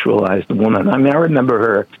self-actualized woman. I mean, I remember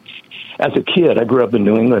her as a kid. I grew up in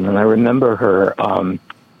New England, and I remember her on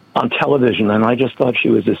television, and I just thought she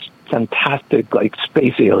was this fantastic,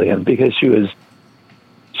 space alien because she was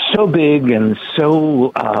so big and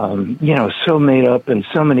so, so made up and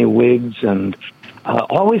so many wigs and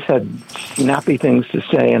always had snappy things to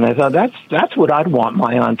say. And I thought that's what I'd want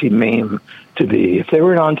my Auntie Mame to be. If there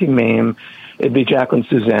were an Auntie Mame, it'd be Jacqueline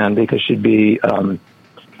Suzanne because she'd be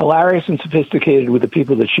hilarious and sophisticated with the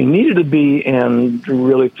people that she needed to be and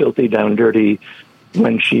really filthy down dirty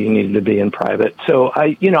when she needed to be in private. So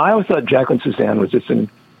I always thought Jacqueline Suzanne was this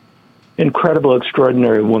incredible,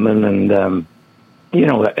 extraordinary woman. And,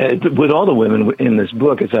 with all the women in this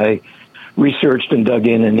book, as I researched and dug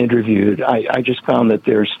in and interviewed, I just found that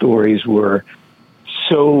their stories were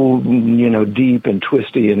so, deep and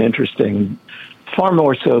twisty and interesting, far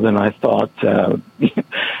more so than I thought.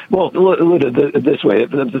 Well, look at it this way.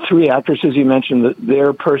 The three actresses you mentioned,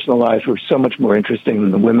 their personal lives were so much more interesting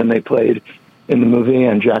than the women they played in the movie,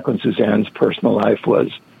 and Jacqueline Suzanne's personal life was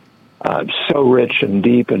so rich and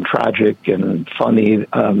deep and tragic and funny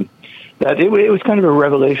that it was kind of a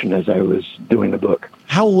revelation as I was doing the book.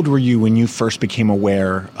 How old were you when you first became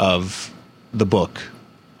aware of the book?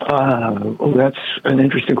 That's an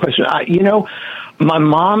interesting question. My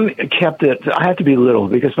mom kept it. I had to be little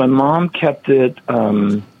because my mom kept it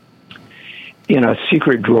in a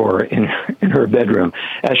secret drawer in her bedroom,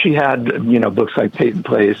 as she had books like Peyton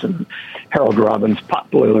Place and Harold Robbins'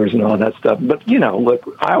 Pot Boilers and all that stuff. But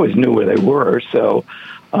look, I always knew where they were. So,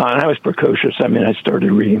 and I was precocious. I mean, I started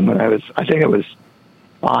reading when I think I was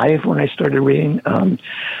 5 when I started reading.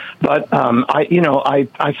 But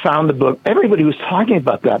I found the book. Everybody was talking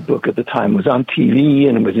about that book at the time. It was on TV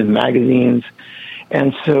and it was in magazines.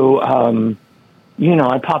 And so,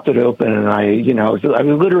 I popped it open and I was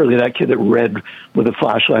literally that kid that read with a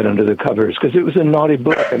flashlight under the covers because it was a naughty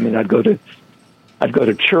book. I mean, I'd go to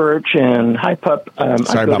church and hi pup.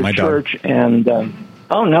 Sorry about my church dog. And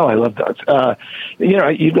oh no, I love dogs.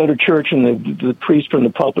 You go to church and the priest from the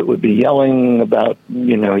pulpit would be yelling about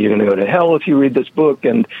you're going to go to hell if you read this book,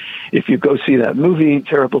 and if you go see that movie,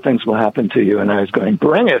 terrible things will happen to you. And I was going,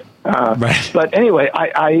 bring it. Right. But anyway,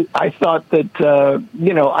 I thought that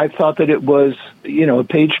it was a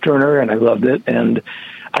page turner, and I loved it, and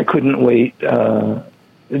I couldn't wait to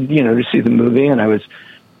see the movie, and I was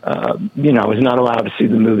not allowed to see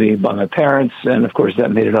the movie by my parents, and of course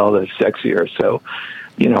that made it all the sexier. So,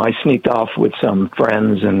 I sneaked off with some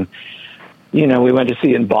friends, and we went to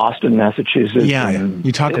see it in Boston, Massachusetts. Yeah, and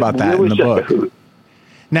you talk about that in the book.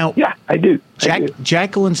 Now, yeah, I do.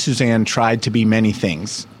 Jacqueline Suzanne tried to be many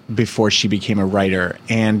things before she became a writer,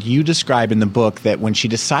 and you describe in the book that when she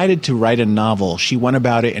decided to write a novel, she went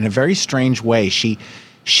about it in a very strange way. She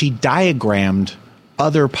diagrammed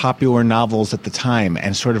other popular novels at the time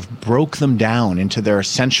and sort of broke them down into their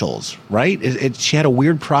essentials, right? She had a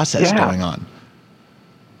weird process going on.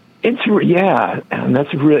 And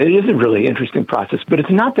it is a really interesting process, but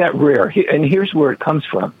it's not that rare. And here's where it comes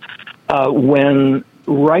from. When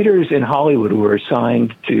writers in Hollywood were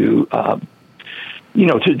assigned to, to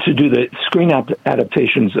do the screen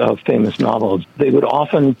adaptations of famous novels, they would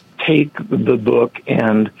often take the book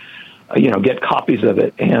and, get copies of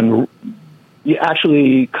it, and you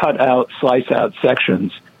actually slice out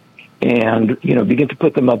sections and, begin to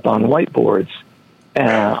put them up on whiteboards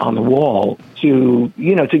on the wall to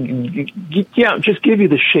just give you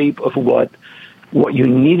the shape of what you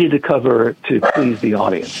needed to cover to please the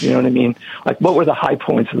audience. You know what I mean? Like, what were the high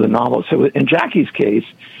points of the novel? So in Jackie's case,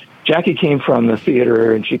 Jackie came from the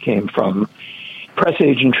theater, and she came from press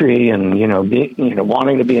agentry and,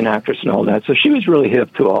 wanting to be an actress and all that. So she was really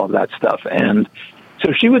hip to all of that stuff. And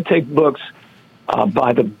so she would take books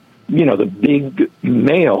by the big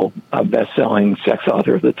male best-selling sex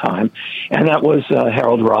author of the time, and that was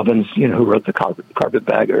Harold Robbins, who wrote the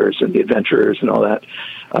Carpetbaggers and the Adventurers and all that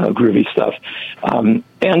groovy stuff. And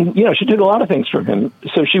she did a lot of things from him.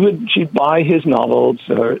 So she'd buy his novels,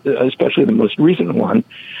 especially the most recent one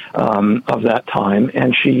of that time,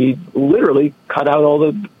 and she literally cut out all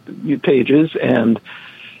the pages and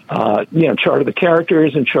charted the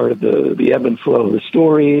characters and charted the ebb and flow of the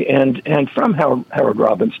story. And from Harold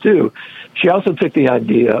Robbins, too, she also took the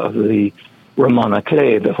idea of the roman à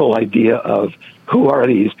clef, the whole idea of who are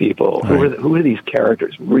these people? Right. Who are these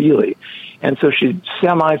characters, really? And so she'd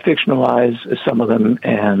semi-fictionalize some of them.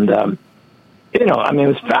 And,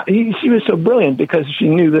 she was so brilliant because she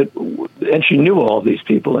knew and she knew all these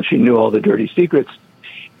people, and she knew all the dirty secrets.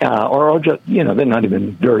 Or just, they're not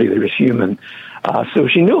even dirty, they're just human. So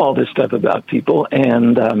she knew all this stuff about people,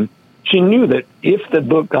 and she knew that if the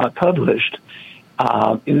book got published,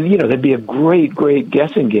 there'd be a great, great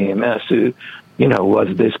guessing game as to,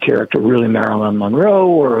 was this character really Marilyn Monroe,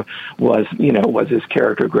 or was this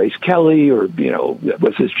character Grace Kelly, or,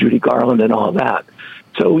 was this Judy Garland and all that.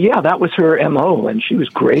 So, yeah, that was her MO, and she was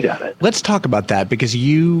great at it. Let's talk about that, because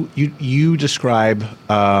you describe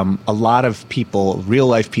a lot of people,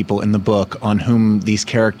 real-life people in the book on whom these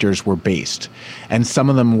characters were based. And some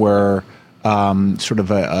of them were sort of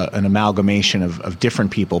an amalgamation of different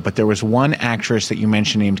people. But there was one actress that you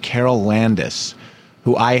mentioned named Carol Landis,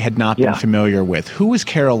 who I had not been familiar with. Who was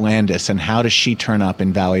Carol Landis, and how does she turn up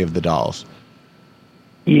in Valley of the Dolls?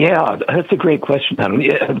 Yeah, that's a great question.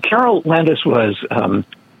 Carol Landis was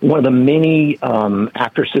one of the many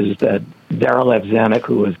actresses that Darryl F. Zanuck,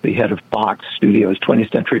 who was the head of Fox Studios,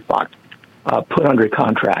 20th Century Fox, put under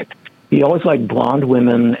contract. He always liked blonde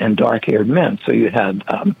women and dark-haired men. So you had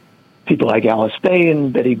people like Alice Faye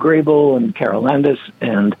and Betty Grable and Carol Landis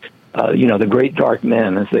and, the great dark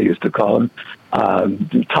men, as they used to call them,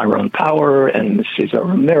 Tyrone Power and Cesar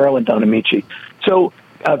Romero and Don Amici. So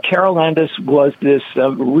Carol Landis was this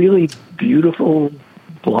really beautiful,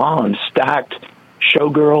 blonde, stacked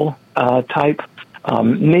showgirl type,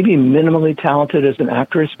 maybe minimally talented as an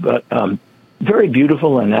actress, but very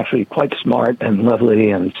beautiful and actually quite smart and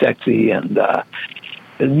lovely and sexy. And, one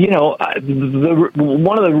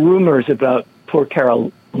of the rumors about poor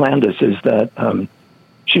Carol Landis is that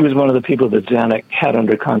she was one of the people that Zanuck had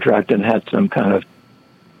under contract and had some kind of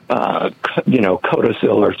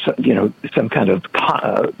codicil or, some kind of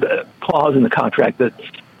clause in the contract that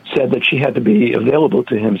said that she had to be available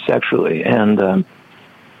to him sexually. And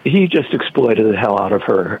he just exploited the hell out of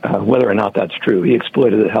her, whether or not that's true. He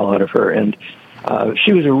exploited the hell out of her. And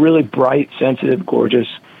she was a really bright, sensitive, gorgeous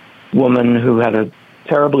woman who had a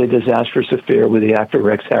terribly disastrous affair with the actor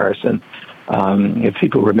Rex Harrison. If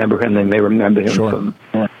people remember him, they may remember him from...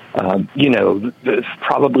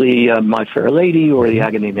 probably My Fair Lady or The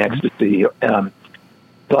Agony and Ecstasy.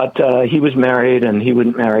 But he was married, and he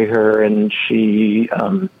wouldn't marry her, and she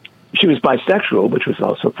was bisexual, which was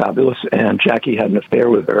also fabulous, and Jackie had an affair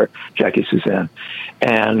with her, Jackie Suzanne.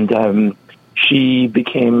 And she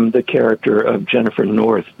became the character of Jennifer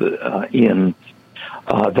North in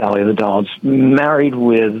Valley of the Dolls, married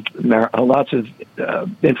with lots of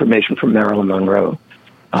information from Marilyn Monroe.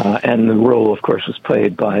 And the role, of course, was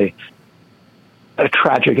played by a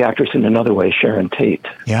tragic actress in another way, Sharon Tate.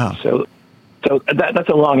 Yeah. So that's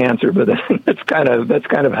a long answer, but that's kind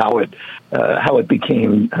of how it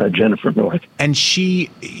became Jennifer North. And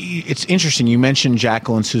it's interesting. You mentioned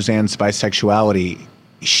Jacqueline Suzanne's bisexuality.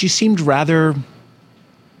 She seemed rather,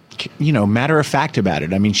 matter of fact about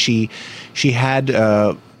it. I mean, she had,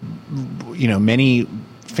 many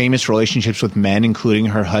famous relationships with men, including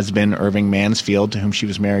her husband, Irving Mansfield, to whom she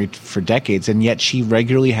was married for decades, and yet she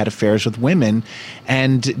regularly had affairs with women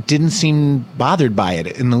and didn't seem bothered by it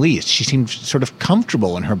in the least. She seemed sort of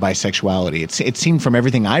comfortable in her bisexuality. It seemed from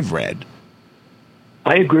everything I've read.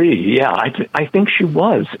 I agree. Yeah, I think she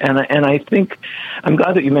was, and I think I'm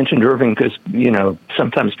glad that you mentioned Irving because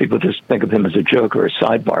sometimes people just think of him as a joke or a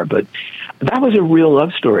sidebar, but that was a real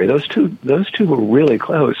love story. Those two were really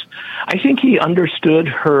close. I think he understood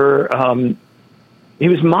her. He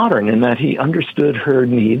was modern in that he understood her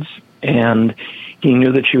needs, and he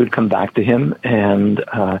knew that she would come back to him, and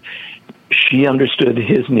she understood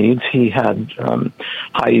his needs. He had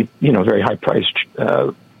very high priced.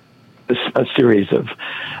 A series of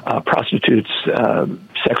prostitutes,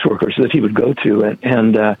 sex workers that he would go to,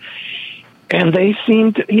 and they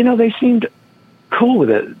seemed cool with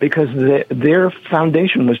it because their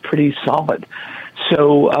foundation was pretty solid.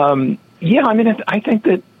 So I think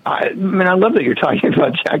that I love that you're talking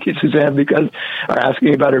about Jackie Suzanne or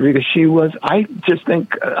asking about her because she was, I just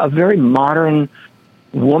think, a very modern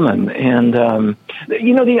woman. And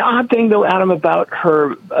the odd thing though, Adam, about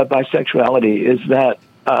her bisexuality is that.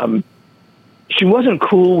 She wasn't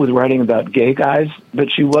cool with writing about gay guys, but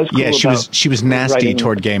she was cool. Yeah, she was nasty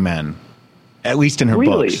toward gay men, at least in her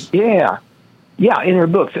books. Yeah, in her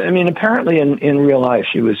books. I mean, apparently in real life,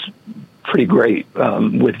 she was pretty great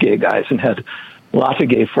with gay guys and had lots of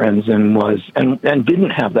gay friends and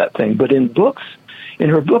didn't have that thing. But in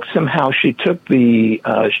her books, somehow she took kind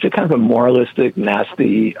of a moralistic,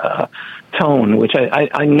 nasty tone, which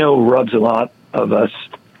I know rubs a lot of us.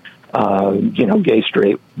 Gay,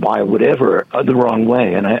 straight, bi, whatever, the wrong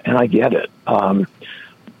way, and I get it. But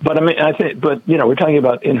we're talking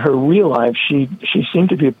about in her real life, she seemed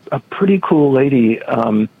to be a pretty cool lady.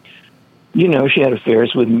 She had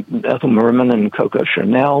affairs with Ethel Merman and Coco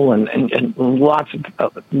Chanel and lots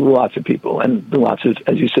of people and lots of,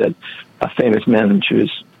 as you said, famous men. And she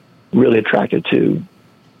was really attracted to.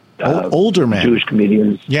 Older men, Jewish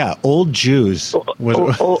comedians. Yeah, old Jews.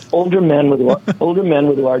 Older men with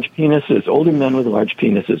large penises. Older men with large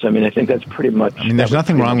penises. I mean, I think that's pretty much. I mean, there's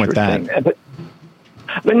nothing wrong with that.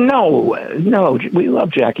 But no, we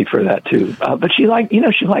love Jackie for that too. But she liked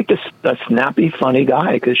a snappy, funny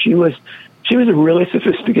guy because she was a really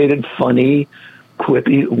sophisticated, funny,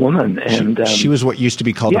 quippy woman, and she was what used to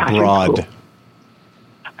be called a broad.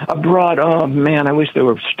 A broad, oh man, I wish there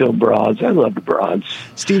were still broads. I loved broads.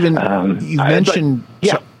 Stephen, you mentioned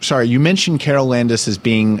you mentioned Carol Landis as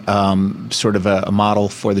being sort of a model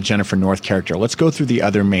for the Jennifer North character. Let's go through the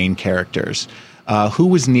other main characters. Who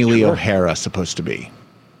was Neely O'Hara supposed to be?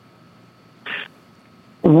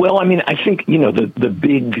 Well, I mean, I think the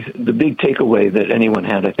big takeaway that anyone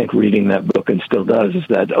had, I think, reading that book and still does, is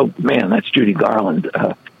that that's Judy Garland,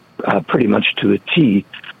 pretty much to a T.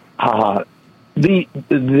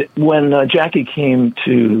 When Jackie came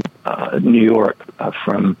to New York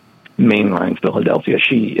from mainline Philadelphia,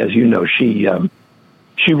 she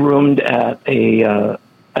roomed at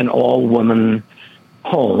an all-woman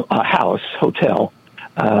hotel,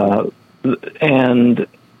 and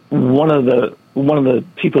one of the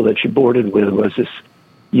people that she boarded with was this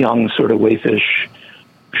young, sort of waifish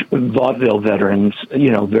vaudeville veteran,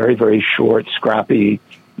 very, very short, scrappy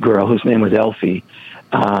girl whose name was Elfie.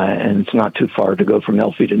 And it's not too far to go from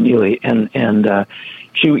Elfie to Neely. And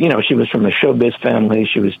she was from a showbiz family.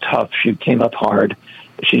 She was tough. She came up hard.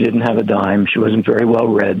 She didn't have a dime. She wasn't very well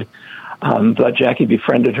read. But Jackie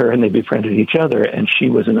befriended her and they befriended each other. And she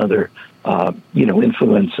was another,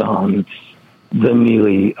 influence on the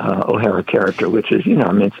Neely O'Hara character, which is,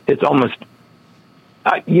 it's almost,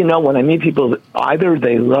 when I meet people, either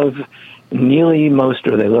they love Neely most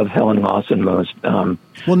or they love Helen Lawson most.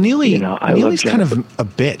 Well, Neely's kind of a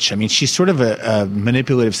bitch. I mean, she's sort of a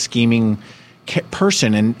manipulative, scheming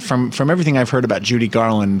person, and from everything I've heard about Judy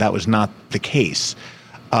Garland, that was not the case.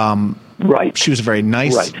 Right. She was a very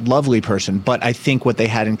nice, lovely person, but I think what they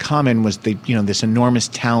had in common was this enormous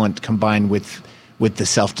talent combined with the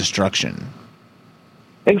self-destruction.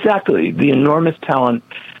 Exactly, the enormous talent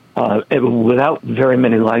without very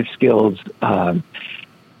many life skills.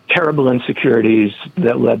 Terrible insecurities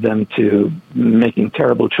that led them to making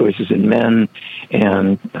terrible choices in men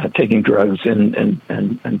and taking drugs and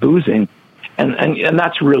boozing. And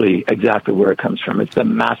that's really exactly where it comes from. It's the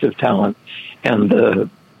massive talent and the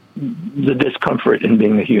discomfort in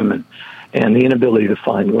being a human and the inability to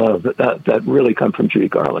find love that really come from Judy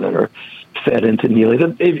Garland and are fed into Neely.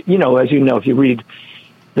 As you know, if you read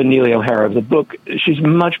the Neely O'Hara of the book, she's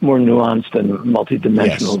much more nuanced and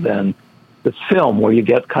multidimensional than the film, where you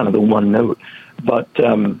get kind of the one note. But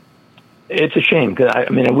it's a shame because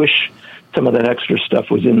I wish some of that extra stuff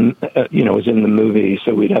was in the movie,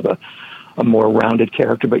 so we'd have a more rounded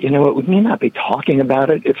character. But you know what? We may not be talking about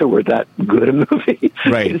it if it were that good a movie.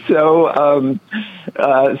 Right. So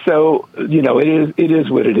you know, it is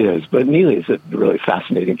what it is. But Neely is a really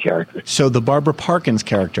fascinating character. So the Barbara Parkins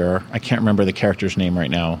character, I can't remember the character's name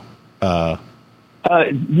right now.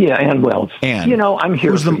 Yeah, Ann Wells. Ann. You know, I'm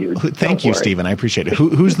here for you. Thank you, Stephen. I appreciate it.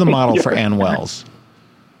 Who's the model for Ann Wells?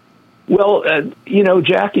 Well, you know,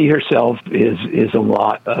 Jackie herself is a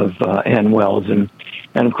lot of Ann Wells, and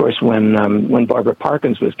of course when Barbara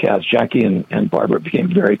Parkins was cast, Jackie and Barbara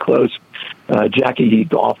became very close. Jackie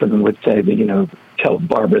often would say that, you know, tell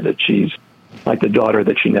Barbara that she's like the daughter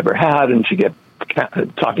that she never had, and she kept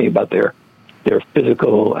talking about their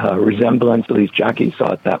physical resemblance. At least Jackie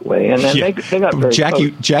saw it that way, and then they got very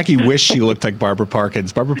close. Jackie wished she looked like Barbara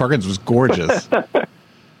Parkins. Barbara Parkins was gorgeous.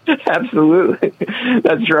 Absolutely,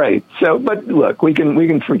 that's right. So, but look, we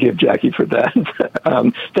can forgive Jackie for that.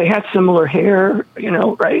 They had similar hair, you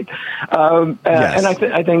know, right? Yes. And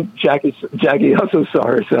I think Jackie also saw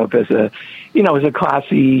herself as a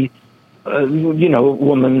classy, you know,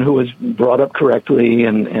 woman who was brought up correctly,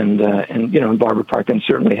 and you know, and Barbara Parkins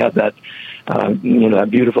certainly had that. You know, that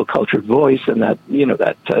beautiful cultured voice, and that, you know,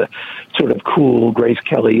 that sort of cool Grace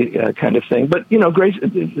Kelly kind of thing. But you know, Grace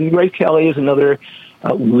Kelly is another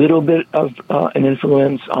little bit of an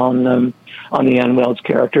influence on the Ann Wells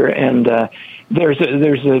character. And there's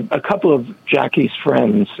a couple of Jackie's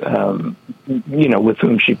friends, you know, with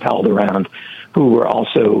whom she palled around, who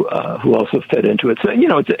also fit into it. So, you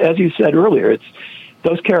know, it's, as you said earlier,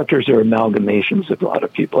 those characters are amalgamations of a lot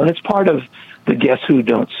of people, and it's part of the Guess Who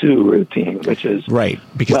Don't Sue routine, which is... Right,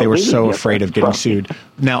 because they were so afraid of getting sued.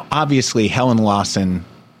 Now, obviously, Helen Lawson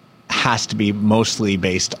has to be mostly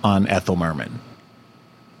based on Ethel Merman.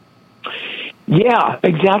 Yeah,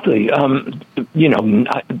 exactly. You know,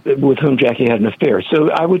 with whom Jackie had an affair.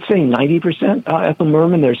 So I would say 90% Ethel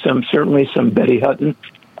Merman. There's certainly some Betty Hutton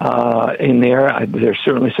in there. There's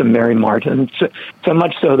certainly some Mary Martin. So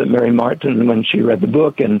much so that Mary Martin, when she read the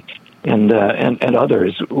book and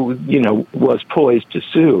others, you know, was poised to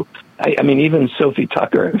sue. I mean, even Sophie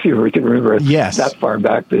Tucker, if you can remember that far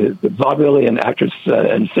back, the vaudevillian actress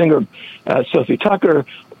and singer Sophie Tucker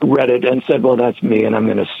read it and said, well, that's me, and I'm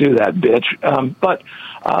going to sue that bitch.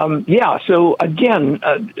 Yeah, so again,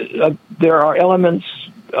 there are elements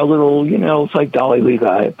a little, you know, it's like Dolly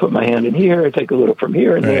Levi. I put my hand in here, I take a little from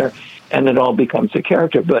here and there, and it all becomes a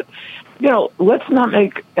character. But you know, let's not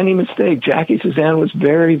make any mistake. Jackie Suzanne was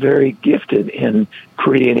very, very gifted in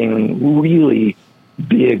creating really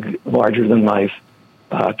big, larger-than-life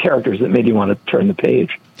characters that made you want to turn the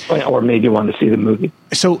page or made you want to see the movie.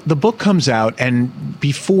 So the book comes out, and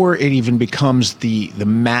before it even becomes the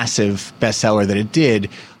massive bestseller that it did,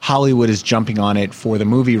 Hollywood is jumping on it for the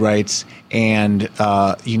movie rights, and,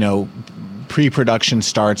 you know, pre-production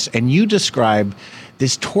starts, and you describe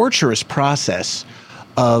this torturous process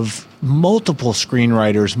of multiple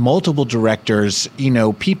screenwriters, multiple directors, you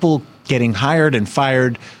know, people getting hired and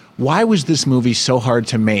fired. Why was this movie so hard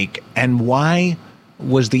to make? And why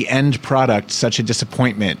was the end product such a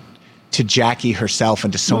disappointment to Jackie herself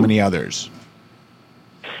and to so many others?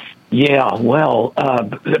 Yeah, well,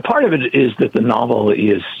 part of it is that the novel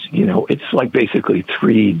is, you know, it's like basically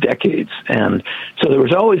 3 decades. And so there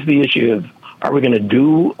was always the issue of, are we going to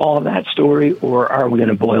do all that story, or are we going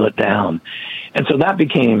to boil it down? And so that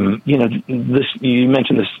became, you know, this. You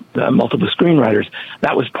mentioned this multiple screenwriters.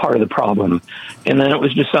 That was part of the problem. And then it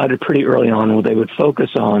was decided pretty early on where they would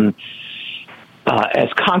focus on as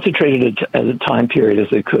concentrated as a time period as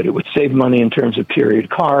they could. It would save money in terms of period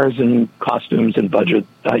cars and costumes and budget,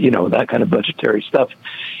 you know, that kind of budgetary stuff.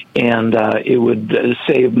 And it would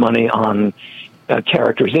save money on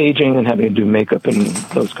characters aging and having to do makeup and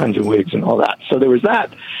those kinds of wigs and all that. So there was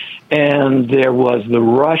that. And there was the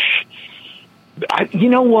rush. You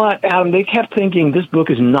know what, Adam? They kept thinking this book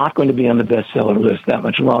is not going to be on the bestseller list that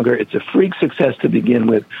much longer. It's a freak success to begin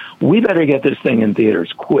with. We better get this thing in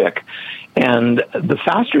theaters quick. And the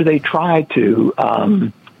faster they tried to,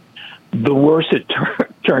 the worse it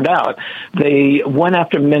turned out. They went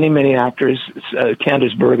after many, many actors.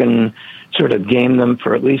 Candice Bergen sort of gamed them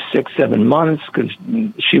for at least 6-7 months because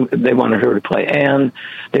they wanted her to play Anne.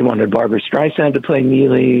 They wanted Barbara Streisand to play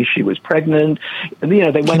Neely. She was pregnant. You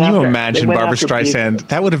know, they went. Can you imagine Barbara Streisand?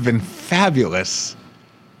 That would have been fabulous.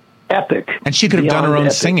 Epic. And she could have done her own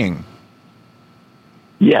singing.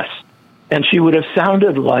 Yes, and she would have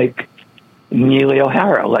sounded like Neely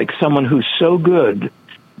O'Hara, like someone who's so good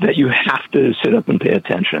that you have to sit up and pay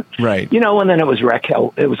attention. Right. You know, and then it was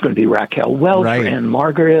Raquel. It was going to be Raquel Welch Right. and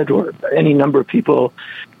Margaret, or any number of people,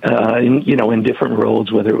 in different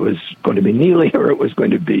roles, whether it was going to be Neely or it was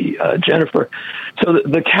going to be Jennifer. So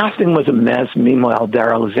the casting was a mess. Meanwhile,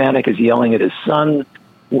 Daryl Zanuck is yelling at his son.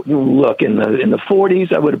 Look, in the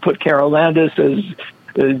 40s, I would have put Carol Landis as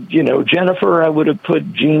Jennifer. I would have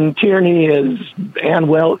put Gene Tierney as Ann.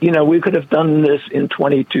 Well, we could have done this in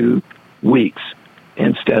 22 weeks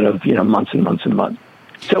instead of months and months and months.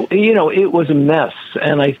 So it was a mess,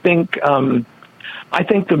 and I think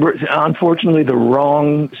unfortunately the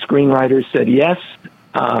wrong screenwriter said yes,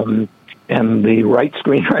 and the right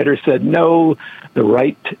screenwriter said no. The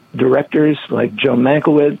right directors like Joe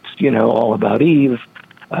Mankiewicz, All About Eve,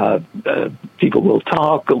 People Will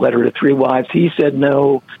Talk, A Letter to Three Wives, he said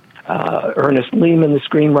no. Ernest Lehman, the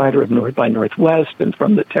screenwriter of North by Northwest and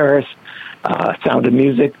From the Terrace, Sound of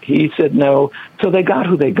Music, he said no. So they got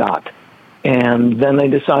who they got. And then they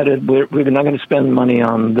decided we're not going to spend money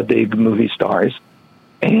on the big movie stars.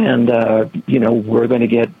 And, we're going to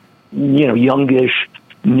get, youngish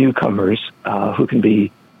newcomers who can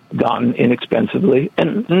be gotten inexpensively.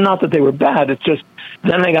 And not that they were bad, it's just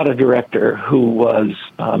then they got a director who was,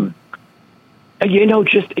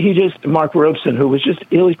 Mark Robeson, who was just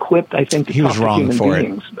ill-equipped, I think, to he was wrong for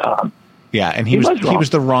beings. it. And he was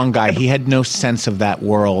the wrong guy. He had no sense of that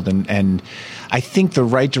world. And I think the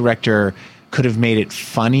right director could have made it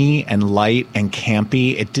funny and light and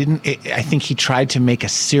campy. I think he tried to make a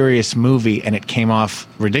serious movie and it came off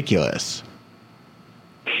ridiculous.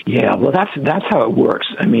 Yeah, well, that's how it works.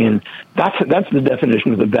 I mean, that's the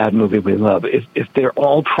definition of the bad movie we love. If they're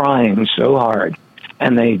all trying so hard,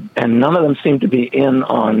 and none of them seem to be in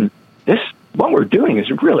on this, what we're doing is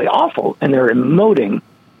really awful, and they're emoting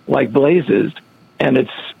like blazes, and it's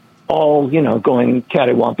all going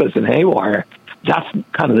cattywampus and haywire. That's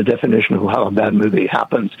kind of the definition of how a bad movie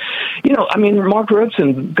happens. Mark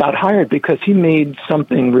Robeson got hired because he made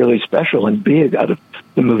something really special and big out of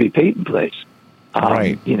the movie Peyton Place.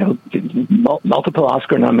 Right. Multiple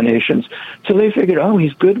Oscar nominations. So they figured,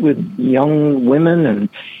 he's good with young women and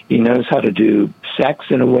he knows how to do sex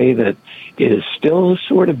in a way that is still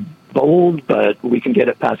sort of bold, but we can get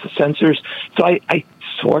it past the censors. So I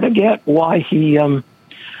sort of get why he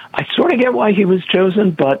was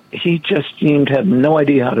chosen, but he just seemed to have no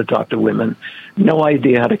idea how to talk to women, no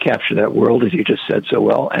idea how to capture that world, as you just said so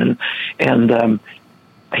well. And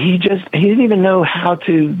he didn't even know how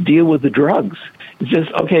to deal with the drugs. It's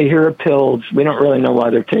just, okay, here are pills. We don't really know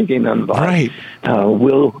why they're taking them, but right.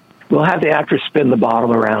 We'll have the actress spin the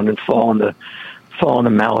bottle around and fall in the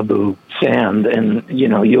Malibu sand, and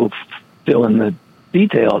you'll fill in the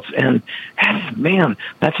details. And man,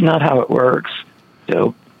 that's not how it works.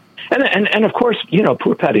 So, and of course,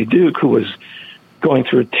 poor Patty Duke, who was going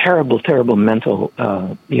through terrible mental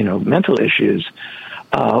issues,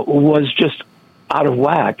 was just out of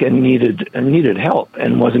whack and needed help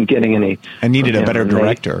and wasn't getting any. And needed a better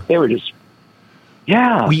director. They were just,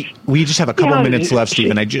 yeah. We just have a couple minutes left,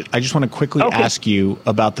 Stephen. I just want to quickly ask you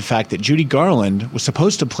about the fact that Judy Garland was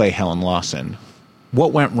supposed to play Helen Lawson.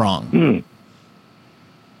 What went wrong?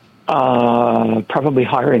 Probably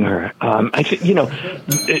hiring her.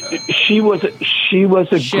 She was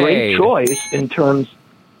a great choice in terms.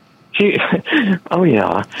 She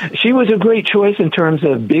was a great choice in terms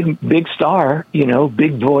of big star,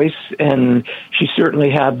 big voice, and she certainly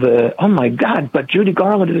had oh my God, but Judy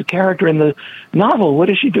Garland is a character in the novel. What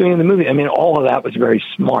is she doing in the movie? I mean, all of that was very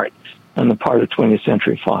smart on the part of 20th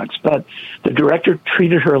Century Fox, but the director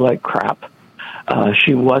treated her like crap.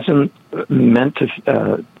 She wasn't meant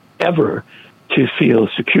to ever to feel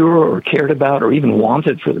secure or cared about or even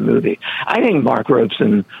wanted for the movie. I think Mark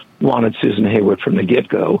Robeson wanted Susan Hayward from the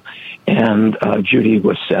get-go, and Judy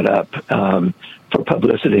was set up for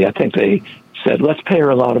publicity. I think they said, let's pay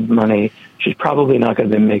her a lot of money. She's probably not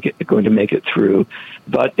going to make it through,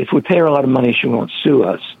 but if we pay her a lot of money, she won't sue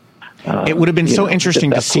us. It would have been so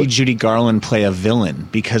interesting to see Judy Garland play a villain,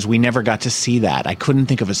 because we never got to see that. I couldn't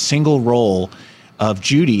think of a single role of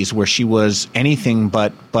Judy's where she was anything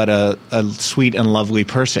but a sweet and lovely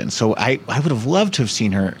person. So I would have loved to have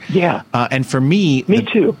seen her. Yeah. And for me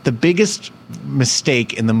too. The biggest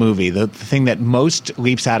mistake in the movie, the thing that most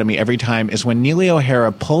leaps out at me every time, is when Neely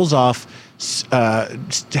O'Hara pulls off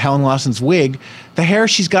Helen Lawson's wig. The hair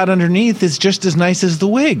she's got underneath is just as nice as the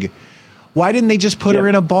wig. Why didn't they just put her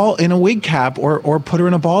in a wig cap or put her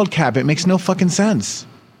in a bald cap? It makes no fucking sense.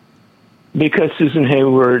 Because Susan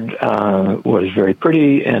Hayward was very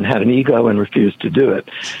pretty and had an ego and refused to do it.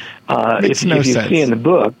 If you see in the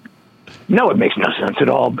book, No, it makes no sense at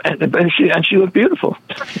all. And she looked beautiful.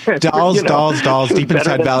 Dolls, Dolls, Deep better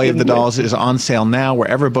Inside than Valley of the Skin Dolls is on sale now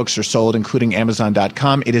wherever books are sold, including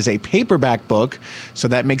Amazon.com. It is a paperback book, so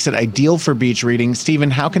that makes it ideal for beach reading. Stephen,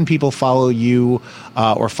 how can people follow you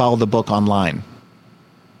or follow the book online?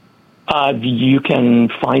 You can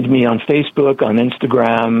find me on Facebook, on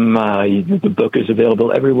Instagram. The book is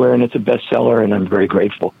available everywhere, and it's a bestseller, and I'm very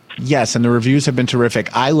grateful. Yes, and the reviews have been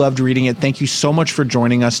terrific. I loved reading it. Thank you so much for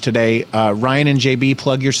joining us today. Ryan and JB,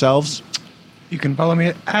 plug yourselves. You can follow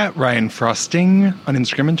me at Ryan Frosting on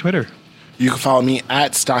Instagram and Twitter. You can follow me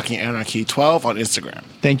at StalkingAnarchy12 on Instagram.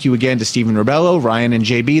 Thank you again to Stephen Rebello, Ryan, and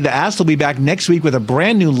JB. The Ask will be back next week with a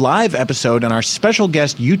brand new live episode and our special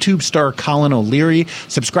guest, YouTube star Colin O'Leary.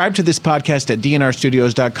 Subscribe to this podcast at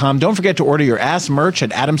dnrstudios.com. Don't forget to order your Ask merch at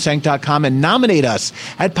adamsank.com and nominate us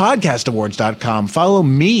at podcastawards.com. Follow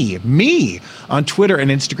me on Twitter and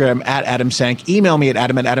Instagram at adamsank. Email me at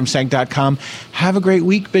adam@adamsank.com. Have a great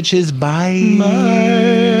week, bitches. Bye.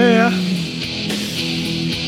 Bye.